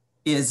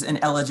is an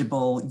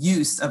eligible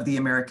use of the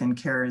American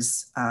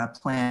CARES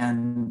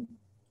Plan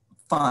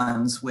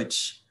funds,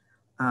 which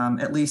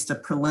at least a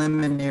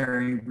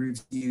preliminary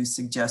review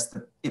suggests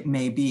that it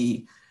may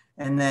be.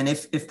 And then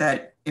if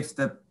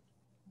the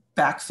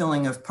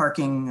backfilling of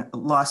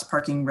lost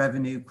parking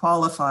revenue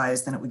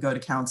qualifies, then it would go to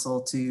council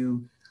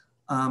to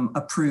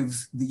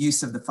approve the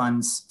use of the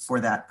funds for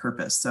that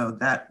purpose. So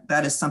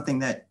that is something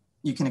that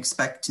you can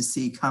expect to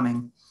see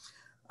coming.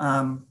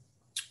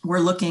 We're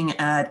looking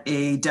at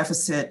a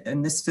deficit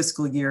in this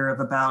fiscal year of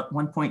about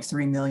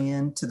 1.3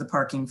 million to the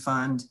parking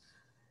fund.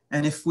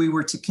 And if we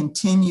were to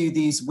continue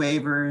these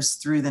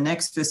waivers through the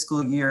next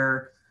fiscal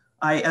year,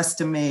 I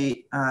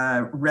estimate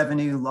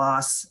revenue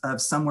loss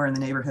of somewhere in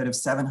the neighborhood of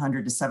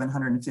 $700,000 to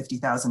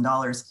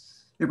 $750,000.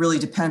 It really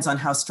depends on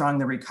how strong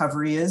the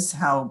recovery is,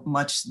 how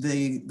much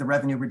the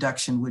revenue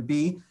reduction would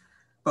be.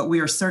 But we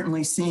are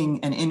certainly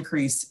seeing an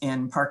increase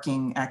in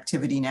parking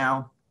activity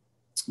now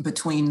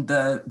between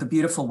the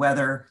beautiful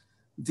weather,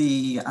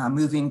 the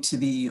moving to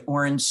the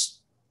orange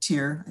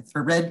tier,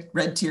 or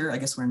red tier, I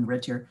guess we're in the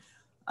red tier.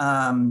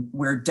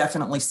 We're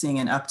definitely seeing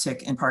an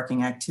uptick in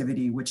parking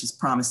activity, which is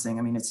promising.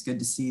 I mean, it's good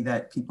to see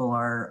that people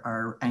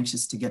are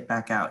anxious to get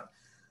back out.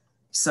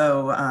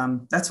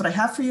 So that's what I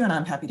have for you, and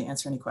I'm happy to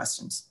answer any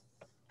questions.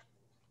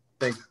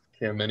 Thanks,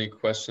 Kim. Any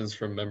questions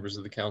from members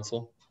of the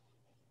council?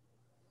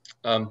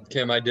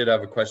 Kim, I did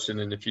have a question,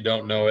 and if you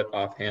don't know it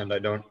offhand, I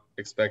don't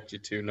expect you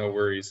to, no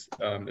worries.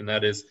 And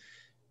that is,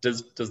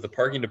 does the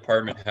parking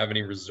department have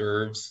any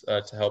reserves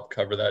to help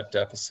cover that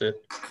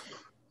deficit?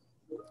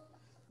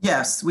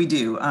 Yes, we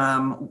do.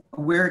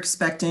 We're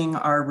expecting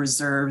our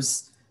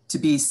reserves to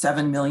be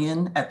 7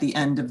 million at the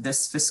end of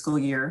this fiscal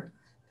year.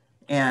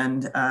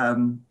 And,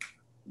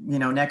 you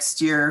know, next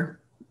year,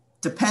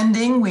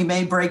 depending, we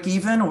may break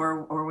even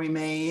or we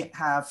may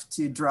have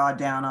to draw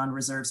down on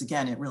reserves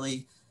again. It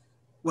really,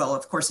 well,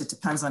 of course, it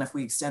depends on if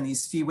we extend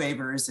these fee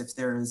waivers, if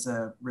there is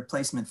a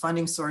replacement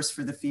funding source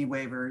for the fee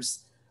waivers.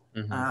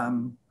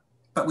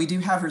 But we do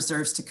have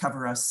reserves to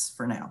cover us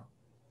for now.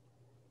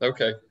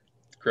 Okay,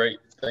 great,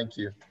 thank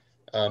you.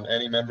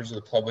 Any members of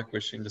the public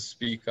wishing to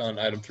speak on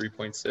item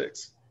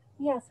 3.6?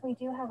 Yes, we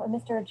do have a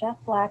Mr. Jeff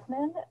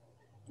Blackman.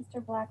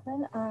 Mr.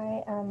 Blackman,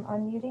 I am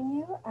unmuting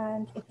you,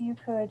 and if you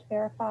could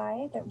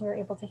verify that we're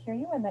able to hear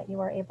you and that you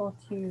are able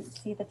to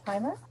see the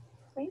timer,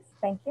 please.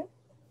 Thank you.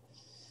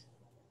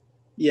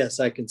 Yes,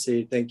 I can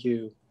see. Thank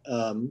you.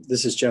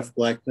 This is Jeff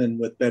Blackman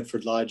with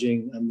Bedford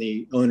Lodging. I'm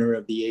the owner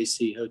of the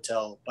AC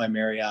Hotel by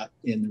Marriott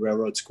in the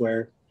Railroad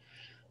Square.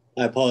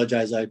 I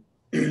apologize. I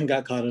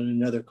got caught on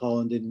another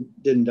call and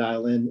didn't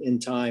dial in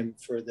time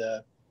for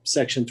the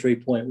section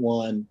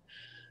 3.1,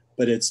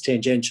 but it's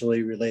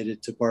tangentially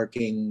related to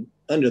parking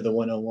under the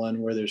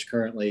 101 where there's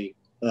currently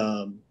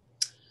a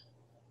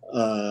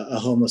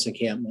homeless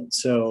encampment.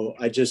 So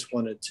I just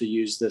wanted to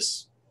use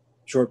this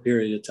short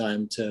period of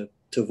time to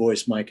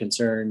voice my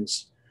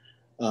concerns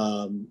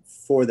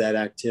for that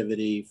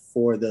activity,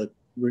 for the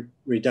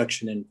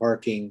reduction in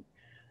parking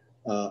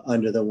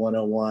under the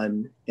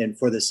 101, and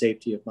for the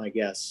safety of my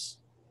guests.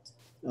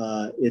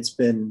 It's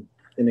been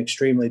an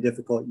extremely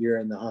difficult year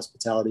in the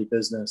hospitality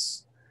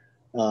business,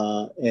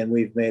 and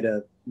we've made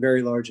a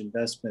very large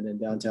investment in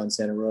downtown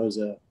Santa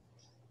Rosa,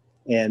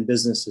 and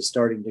business is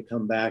starting to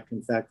come back.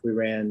 In fact, we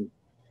ran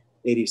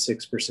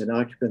 86%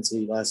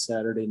 occupancy last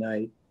Saturday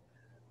night,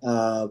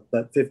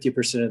 but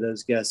 50% of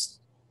those guests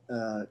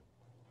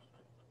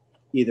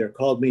either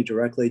called me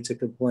directly to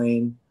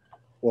complain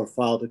or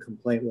filed a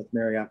complaint with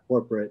Marriott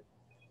Corporate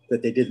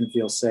that they didn't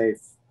feel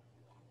safe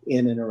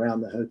in and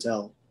around the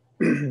hotel.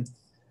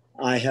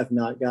 I have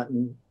not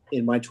gotten,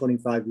 in my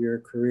 25-year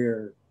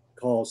career,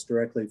 calls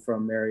directly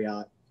from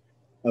Marriott,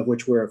 of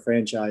which we're a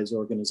franchise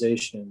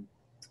organization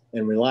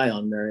and rely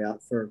on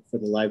Marriott for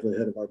the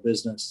livelihood of our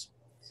business.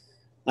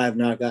 I have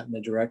not gotten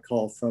a direct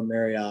call from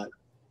Marriott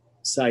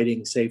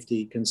citing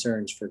safety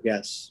concerns for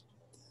guests.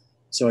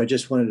 So I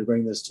just wanted to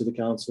bring this to the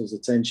council's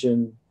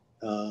attention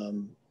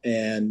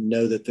and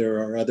know that there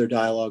are other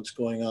dialogues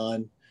going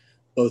on,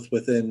 both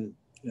within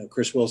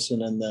Chris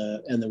Wilson and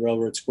the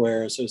Railroad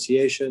Square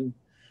Association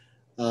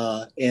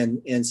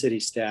and city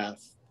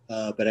staff.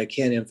 But I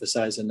can't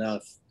emphasize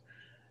enough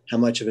how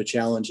much of a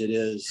challenge it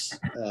is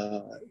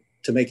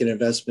to make an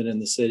investment in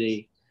the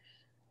city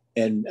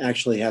and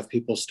actually have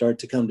people start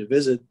to come to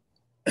visit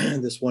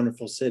this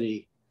wonderful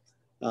city,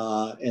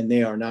 and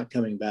they are not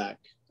coming back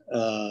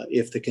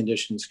if the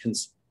conditions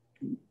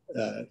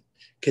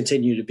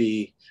continue to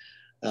be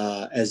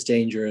as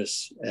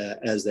dangerous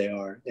as they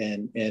are.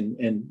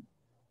 And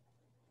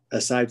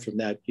aside from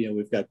that,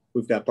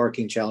 we've got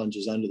parking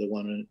challenges under the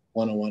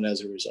 101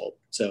 as a result.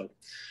 So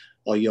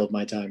I'll yield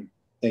my time.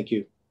 Thank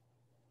you.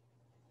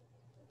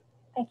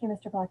 Thank you,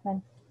 Mr.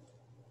 Blackman.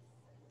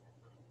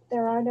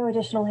 There are no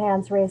additional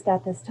hands raised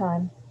at this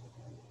time.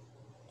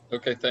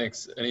 Okay,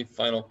 thanks. Any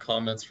final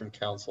comments from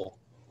council?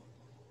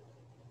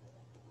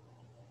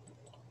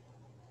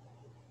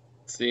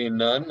 Seeing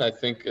none, I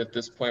think at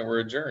this point we're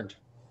adjourned.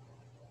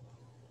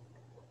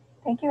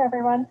 Thank you,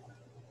 everyone.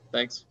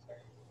 Thanks.